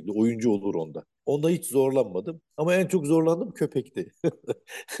çok yetenekli. Oyuncu olur onda. Onda hiç zorlanmadım. Ama en çok zorlandığım köpekti.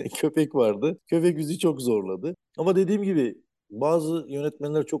 Köpek vardı. Köpek bizi çok zorladı. Ama dediğim gibi bazı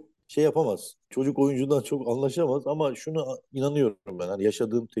yönetmenler çok şey yapamaz. Çocuk oyuncudan çok anlaşamaz ama şunu inanıyorum ben. Hani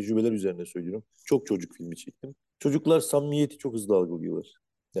yaşadığım tecrübeler üzerine söylüyorum. Çok çocuk filmi çektim. Çocuklar samimiyeti çok hızlı algılıyorlar.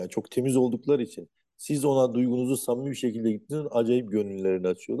 Yani çok temiz oldukları için. Siz ona duygunuzu samimi bir şekilde gittiğiniz acayip gönüllerini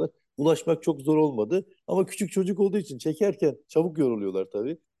açıyorlar. Ulaşmak çok zor olmadı. Ama küçük çocuk olduğu için çekerken çabuk yoruluyorlar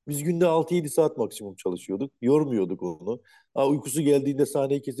tabii. Biz günde 6-7 saat maksimum çalışıyorduk. Yormuyorduk onu. Uykusu geldiğinde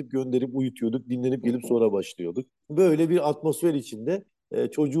sahneyi kesip gönderip uyutuyorduk. Dinlenip gelip sonra başlıyorduk. Böyle bir atmosfer içinde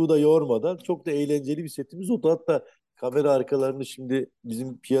çocuğu da yormadan çok da eğlenceli bir setimiz oldu. Hatta kamera arkalarını şimdi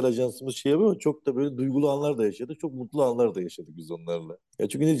bizim PR ajansımız şey yapıyor ama çok da böyle duygulu anlar da yaşadık. Çok mutlu anlar da yaşadık biz onlarla. Ya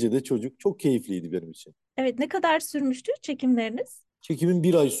çünkü neticede çocuk çok keyifliydi benim için. Evet, ne kadar sürmüştü çekimleriniz? Çekimin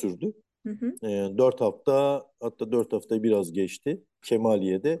 1 ay sürdü. Hı hı. 4 hafta, hatta 4 haftayı biraz geçti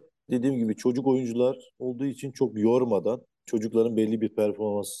Kemaliye'de. Dediğim gibi çocuk oyuncular olduğu için çok yormadan, çocukların belli bir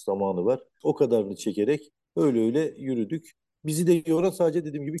performans zamanı var. O kadarını çekerek öyle öyle yürüdük. Bizi de yoran sadece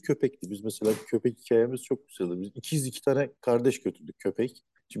dediğim gibi köpekti. Biz mesela köpek hikayemiz çok güzeldi. Biz iki tane kardeş götürdük köpek.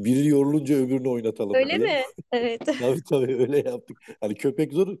 Şimdi biri yorulunca öbürünü oynatalım Öyle diye. mi? Evet. Tabii öyle yaptık. Hani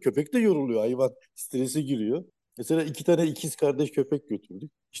köpek zor, köpek de yoruluyor. Hayvan strese giriyor. Mesela 2 tane ikiz kardeş köpek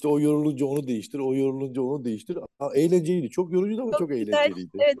götürdük. İşte o yorulunca onu değiştir, o yorulunca onu değiştir. Eğlenceliydi. Çok yorucuydu ama çok Çok güzel. eğlenceliydi.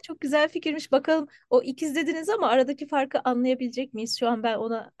 Evet, çok güzel fikirmiş. Bakalım, o ikiz dediniz ama aradaki farkı anlayabilecek miyiz? Şu an ben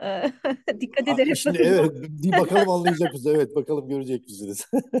ona dikkat ederek Şimdi bakacağım. evet, bir bakalım anlayacak mısınız? Evet, bakalım görecek misiniz?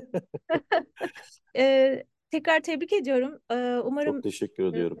 Tekrar tebrik ediyorum. Çok Umarım teşekkür e,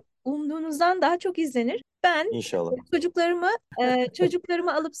 ediyorum. umduğunuzdan daha çok izlenir. Ben İnşallah. çocuklarımı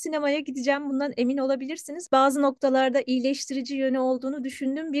çocuklarımı alıp sinemaya gideceğim. Bundan emin olabilirsiniz. Bazı noktalarda iyileştirici yönü olduğunu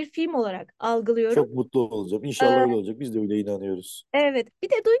düşündüğüm bir film olarak algılıyorum. Çok mutlu olacağım. İnşallah öyle Ee, olacak. Biz de öyle inanıyoruz. Evet. Bir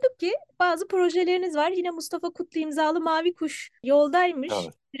de duyduk ki bazı projeleriniz var. Yine Mustafa Kutlu imzalı Mavi Kuş yoldaymış.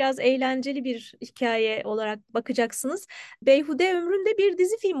 Evet. Biraz eğlenceli bir hikaye olarak bakacaksınız. Beyhude Ömrü'nde bir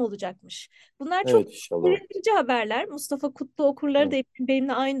dizi film olacakmış. Bunlar çok Evet inşallah. sevindirici haberler. Mustafa Kutlu okurları da Evet.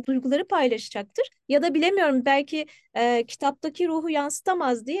 benimle aynı duyguları paylaşacaktır. Ya da bilemiyorum, belki kitaptaki ruhu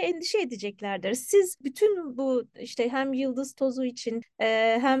yansıtamaz diye endişe edeceklerdir. Siz bütün bu işte hem Yıldız Tozu için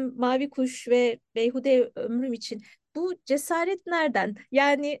hem Mavi Kuş ve Beyhude Ömrüm için bu cesaret nereden?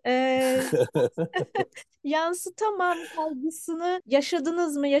 Yani yansıtamam kaygısını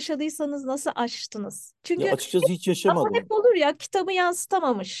yaşadınız mı? Yaşadıysanız nasıl aştınız? Ya Çünkü açıkçası hiç lafı yaşamadım. hep olur ya, kitabı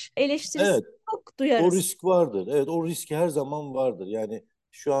yansıtamamış. Eleştirisi Evet. çok O duyarız. risk vardır. Evet, o risk her zaman vardır. Yani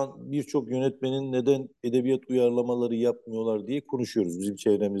şu an birçok yönetmenin neden edebiyat uyarlamaları yapmıyorlar diye konuşuyoruz. Bizim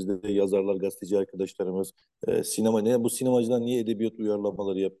çevremizde de yazarlar, gazeteci arkadaşlarımız, bu sinemacılar niye edebiyat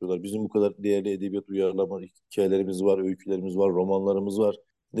uyarlamaları yapıyorlar? Bizim bu kadar değerli edebiyat uyarlama hikayelerimiz var, öykülerimiz var, romanlarımız var.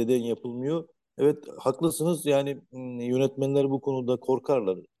 Neden yapılmıyor? Evet, haklısınız. Yani yönetmenler bu konuda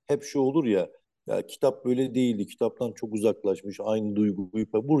korkarlar. Hep şu olur ya, ya kitap böyle değildi, kitaptan çok uzaklaşmış, aynı duyguyu,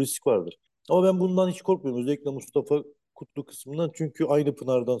 bu risk vardır. Ama ben bundan hiç korkmuyorum. Özellikle Mustafa Kutlu kısmından. Çünkü aynı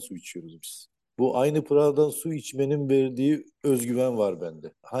pınardan su içiyoruz biz. Bu aynı pınardan su içmenin verdiği özgüven var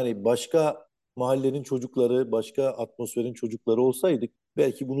bende. Hani başka mahallenin çocukları, başka atmosferin çocukları olsaydık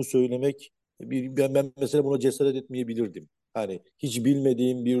belki bunu söylemek, ben mesela buna cesaret etmeyebilirdim. Hani hiç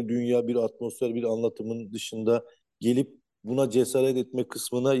bilmediğim bir dünya, bir atmosfer, bir anlatımın dışında gelip buna cesaret etme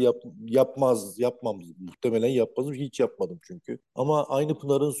kısmına yapmam. Muhtemelen yapmazdım. Hiç yapmadım çünkü. Ama aynı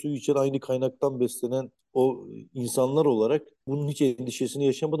pınarın suyu içen, aynı kaynaktan beslenen o insanlar olarak bunun hiç endişesini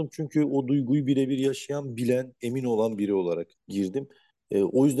yaşamadım. Çünkü o duyguyu birebir yaşayan, bilen, emin olan biri olarak girdim.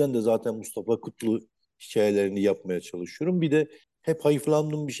 O yüzden de zaten Mustafa Kutlu hikayelerini yapmaya çalışıyorum. Bir de hep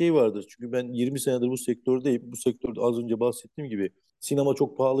hayıflandığım bir şey vardır. Çünkü ben 20 senedir bu sektördeyim. Bu sektörde az önce bahsettiğim gibi sinema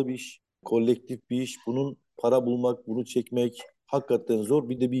çok pahalı bir iş, kolektif bir iş. Bunun para bulmak, bunu çekmek hakikaten zor.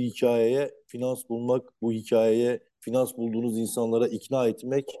 Bir de bir hikayeye finans bulmak, bu hikayeye finans bulduğunuz insanlara ikna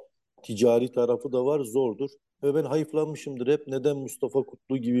etmek, ticari tarafı da var, zordur. Ve ben hayıflanmışımdır hep. Neden Mustafa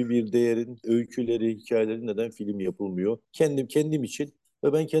Kutlu gibi bir değerin öyküleri, hikayeleri neden film yapılmıyor? Kendim için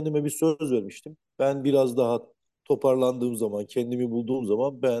ve ben kendime bir söz vermiştim. Ben biraz daha toparlandığım zaman, kendimi bulduğum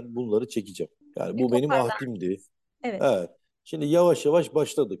zaman ben bunları çekeceğim. Yani Bir bu benim toparlan. ahdimdi. Evet, Evet. Şimdi yavaş yavaş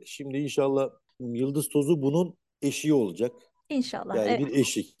başladık. Şimdi inşallah Yıldız Tozu bunun eşiği olacak. inşallah. Yani Evet, bir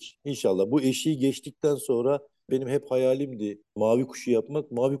eşik. İnşallah bu eşiği geçtikten sonra benim hep hayalimdi Mavi Kuşu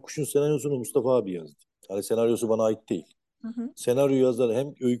yapmak. Mavi Kuş'un senaryosunu Mustafa abi yazdı. Hani senaryosu bana ait değil. Hı hı. Senaryo yazarı,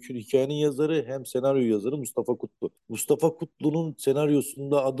 hem öykü hikayenin yazarı hem senaryo yazarı Mustafa Kutlu. Mustafa Kutlu'nun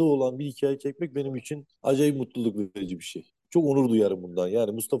senaryosunda adı olan bir hikaye çekmek benim için acayip mutluluk verici bir şey. Çok onur duyarım bundan.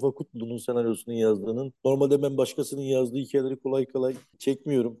 Yani Mustafa Kutlu'nun senaryosunun yazdığının, normalde ben başkasının yazdığı hikayeleri kolay kolay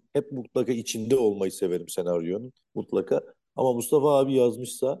çekmiyorum. Hep mutlaka içinde olmayı severim senaryonun mutlaka. Ama Mustafa abi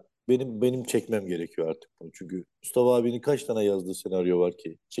yazmışsa benim çekmem gerekiyor artık bunu. Çünkü Mustafa abinin kaç tane yazdığı senaryo var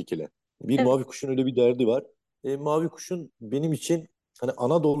ki çekilen. Bir Evet. Mavi Kuş'un öyle bir derdi var. Mavi Kuş'un benim için hani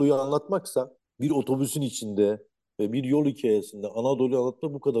Anadolu'yu anlatmaksa bir otobüsün içinde ve bir yol hikayesinde Anadolu'yu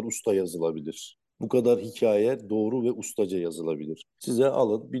anlatmak bu kadar usta yazılabilir. Bu kadar hikaye doğru ve ustaca yazılabilir. Size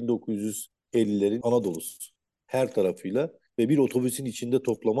alın 1950'lerin Anadolu'su her tarafıyla ve bir otobüsün içinde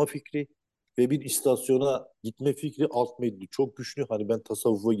toplama fikri ve bir istasyona gitme fikri alt metni çok güçlü. Hani ben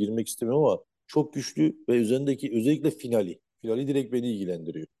tasavvufa girmek istemiyorum ama çok güçlü ve üzerindeki özellikle finali. Finali direkt beni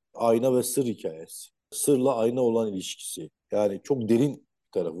ilgilendiriyor. Ayna ve sır hikayesi. Sırla ayna olan ilişkisi. Yani çok derin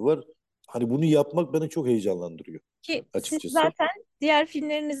bir tarafı var. Hani bunu yapmak beni çok heyecanlandırıyor Ki siz açıkçası. zaten diğer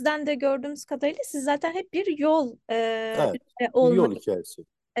filmlerinizden de gördüğümüz kadarıyla siz zaten hep bir yol Evet, üzere bir olmak. yol hikayesi.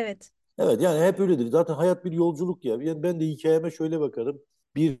 Evet. Evet, yani hep öyledir. Zaten hayat bir yolculuk ya. Yani ben de hikayeme şöyle bakarım.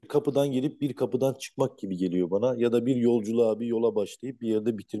 Bir kapıdan girip bir kapıdan çıkmak gibi geliyor bana. Ya da bir yolculuğa, bir yola başlayıp bir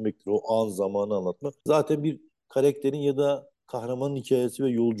yerde bitirmektir. O an zamanı anlatmak. Zaten bir karakterin ya da kahramanın hikayesi ve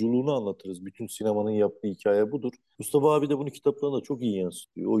yolculuğunu anlatırız. Bütün sinemanın yaptığı hikaye budur. Mustafa abi de bunu kitaplarında çok iyi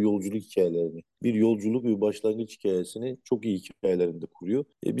yansıtıyor. O yolculuk hikayelerini. Bir yolculuk ve başlangıç hikayesini çok iyi hikayelerinde kuruyor.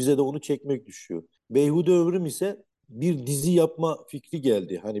 Bize de onu çekmek düşüyor. Beyhude Ömrüm ise bir dizi yapma fikri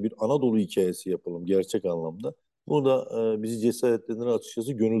geldi. Hani bir Anadolu hikayesi yapalım gerçek anlamda. Bunu da bizi cesaretlendiren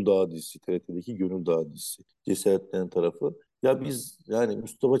açıkçası Gönül Dağı dizisi. TRT'deki Gönül Dağı dizisi. Cesaretlenen tarafı. Ya biz yani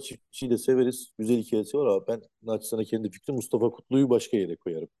Mustafa Çiftçi'yi de severiz. Güzel hikayesi var ama ben naçizane kendi fikrim Mustafa Kutlu'yu başka yere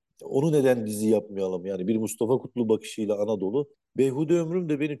koyarım. Onu neden dizi yapmayalım? Yani bir Mustafa Kutlu bakışıyla Anadolu. Beyhude Ömrüm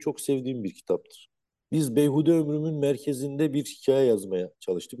de benim çok sevdiğim bir kitaptır. Biz Beyhude Ömrüm'ün merkezinde bir hikaye yazmaya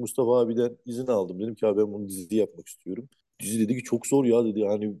çalıştık. Mustafa abiden izin aldım. Dedim ki abi ben bunu dizi yapmak istiyorum. Dizi dedi ki çok zor ya dedi.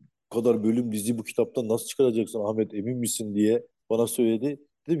 Hani bu kadar bölüm dizi bu kitaptan nasıl çıkaracaksın Ahmet emin misin diye bana söyledi.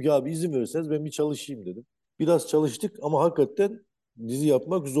 Dedim ki abi izin verirseniz ben bir çalışayım dedim. Biraz çalıştık ama hakikaten dizi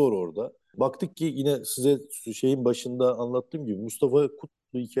yapmak zor orada. Baktık ki yine size şeyin başında anlattığım gibi Mustafa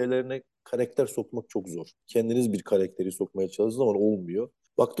Kutlu hikayelerine karakter sokmak çok zor. Kendiniz bir karakteri sokmaya çalıştığınız zaman olmuyor.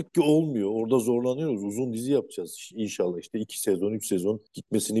 Baktık ki olmuyor. Orada zorlanıyoruz. Uzun dizi yapacağız inşallah. İşte 2 sezon, 3 sezon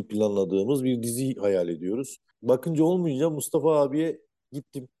gitmesini planladığımız bir dizi hayal ediyoruz. Bakınca olmayınca Mustafa abiye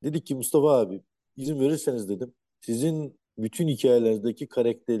gittim. Dedik ki Mustafa abi izin verirseniz dedim. Sizin bütün hikayelerinizdeki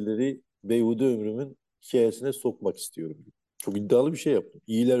karakterleri Beyhude Ömrüm'ün hikayesine sokmak istiyorum dedim. Çok iddialı bir şey yaptım.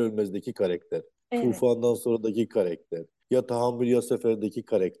 İyiler Ölmez'deki karakter. Evet. Tufan'dan sonradaki karakter. Ya Tahammül Ya Sefer'deki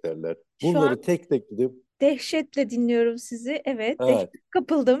karakterler. Şu an Bunları tek tek dedim. dehşetle dinliyorum sizi. Evet, dehşet Evet.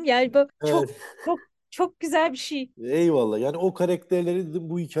 kapıldım. Yani bu çok Evet. çok çok güzel bir şey. Eyvallah. Yani o karakterleri dedim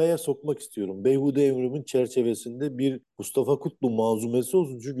bu hikayeye sokmak istiyorum. Beyhude Evrim'in çerçevesinde bir Mustafa Kutlu manzumesi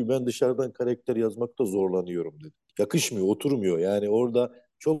olsun. Çünkü ben dışarıdan karakter yazmakta zorlanıyorum dedim. Yakışmıyor, oturmuyor. Yani orada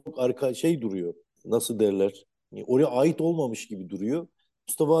çok arka şey duruyor. Nasıl derler? Oraya ait olmamış gibi duruyor.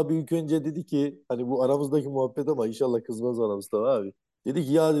 Mustafa abi ilk önce dedi ki hani bu aramızdaki muhabbet ama inşallah kızmaz bana Mustafa abi. Dedi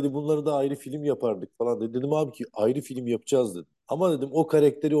ki ya dedi bunları da ayrı film yapardık falan dedi. Dedim abi ki ayrı film yapacağız dedim. Ama dedim o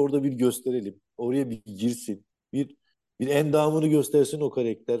karakteri orada bir gösterelim. Oraya bir girsin. Bir bir endamını göstersin o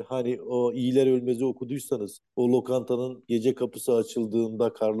karakter. Hani o İyiler Ölmez'i okuduysanız o lokantanın gece kapısı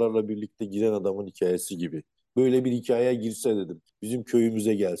açıldığında karlarla birlikte giren adamın hikayesi gibi. Böyle bir hikayeye girse dedim. Bizim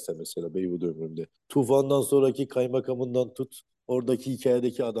köyümüze gelse mesela Beyhude ömründe. Tufandan sonraki kaymakamından tut oradaki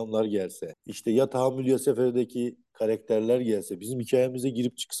hikayedeki adamlar gelse. İşte ya Tahammül Ya Sefer'deki karakterler gelse. Bizim hikayemize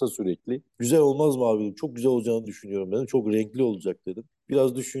girip çıksa sürekli. Güzel olmaz mı abi dedim. Çok güzel olacağını düşünüyorum dedim. Çok renkli olacak dedim.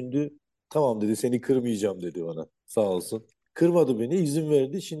 Biraz düşündü. Tamam dedi seni kırmayacağım dedi bana. Sağ olsun. Kırmadı beni, izin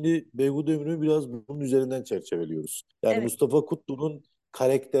verdi. Şimdi Beyhude Ömrü'nü biraz bunun üzerinden çerçeveliyoruz. Yani Evet. Mustafa Kutlu'nun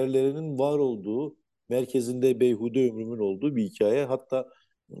karakterlerinin var olduğu, merkezinde Beyhude Ömrü'nün olduğu bir hikaye. Hatta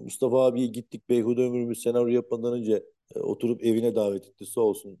Mustafa abiye gittik Beyhude Ömrümü senaryo yapmadan önce oturup evine davet etti sağ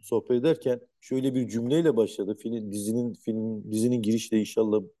olsun. Sohbet ederken şöyle bir cümleyle başladı. Dizinin girişte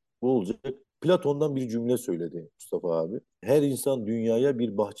inşallah bu olacak. Platon'dan bir cümle söyledi Mustafa abi. Her insan dünyaya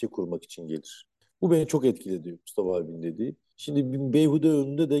bir bahçe kurmak için gelir. Bu beni çok etkiledi Mustafa abinin dediği. Şimdi bir Beyhude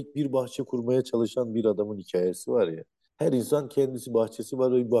önünde de bir bahçe kurmaya çalışan bir adamın hikayesi var ya. Her insan kendisi bahçesi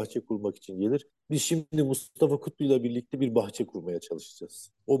var ve bir bahçe kurmak için gelir. Biz şimdi Mustafa Kutlu ile birlikte bir bahçe kurmaya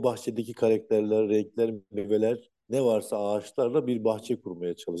çalışacağız. O bahçedeki karakterler, renkler, meyveler ne varsa ağaçlarla bir bahçe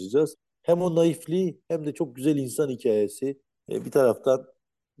kurmaya çalışacağız. Hem o naifliği hem de çok güzel insan hikayesi. Bir taraftan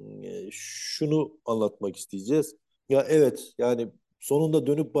şunu anlatmak isteyeceğiz. Ya evet, yani sonunda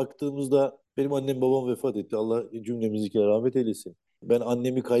dönüp baktığımızda benim annem babam vefat etti. Allah cümlemizi rahmet eylesin. Ben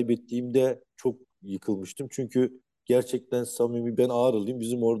annemi kaybettiğimde çok yıkılmıştım. Çünkü gerçekten samimi, ben Ağrılıyım.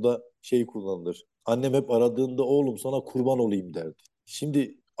 Bizim orada şey kullanılır. Annem hep aradığında oğlum sana kurban olayım derdi.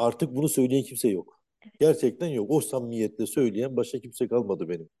 Şimdi artık bunu söyleyen kimse yok. Gerçekten yok. O samimiyetle söyleyen başka kimse kalmadı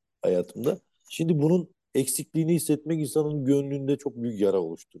benim hayatımda. Şimdi bunun eksikliğini hissetmek insanın gönlünde çok büyük yara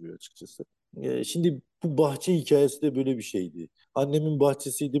oluşturuyor açıkçası. Şimdi bu bahçe hikayesi de böyle bir şeydi. Annemin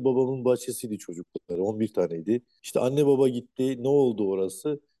bahçesiydi, babamın bahçesiydi çocukları. 11 taneydi. İşte anne baba gitti. Ne oldu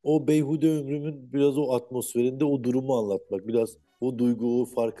orası? O beyhude ömrümün biraz o atmosferinde o durumu anlatmak. Biraz o duygu, o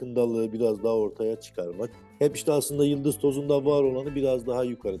farkındalığı biraz daha ortaya çıkarmak. Hep işte aslında Yıldız Tozu'nda var olanı biraz daha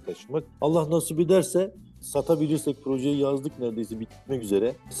yukarı taşımak. Allah nasip ederse satabilirsek, projeyi yazdık, neredeyse bitmek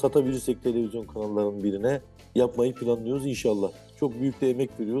üzere. Satabilirsek televizyon kanallarının birine yapmayı planlıyoruz inşallah. Çok büyük de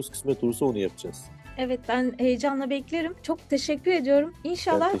emek veriyoruz. Kısmet olursa onu yapacağız. Evet, ben heyecanla beklerim. Çok teşekkür ediyorum. Ben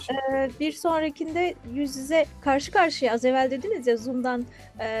İnşallah teşekkür ederim. bir sonrakinde yüz yüze karşı karşıya, az evvel dediniz ya Zoom'dan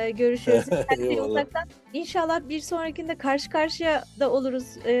görüşüyoruz. Her şey Eyvallah. uzaktan. İnşallah bir sonrakinde karşı karşıya da oluruz.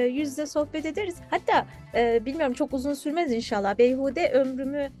 Yüz yüze sohbet ederiz. Hatta bilmiyorum, çok uzun sürmez inşallah. Beyhude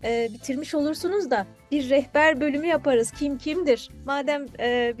ömrümü bitirmiş olursunuz da bir rehber bölümü yaparız. Kim kimdir? Madem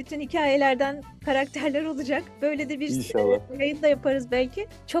bütün hikayelerden karakterler olacak. Böyle de bir İnşallah. yayın da yaparız belki.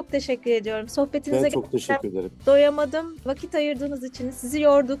 Çok teşekkür ediyorum. Ben Sohbetinize çok teşekkür ederim. doyamadım. Vakit ayırdığınız için sizi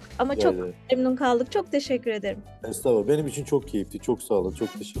yorduk ama Rica çok ederim. memnun kaldık. Çok teşekkür ederim. Estağfurullah. Benim için çok keyifli. Çok sağ olun.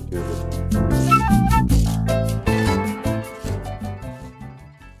 Çok teşekkür ederim.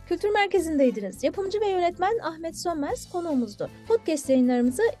 Kültür Merkezi'ndeydiniz. Yapımcı ve yönetmen Ahmet Sönmez konuğumuzdu. Podcast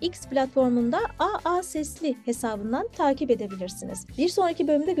yayınlarımızı X platformunda AA Sesli hesabından takip edebilirsiniz. Bir sonraki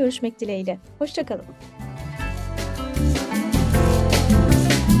bölümde görüşmek dileğiyle. Hoşça kalın.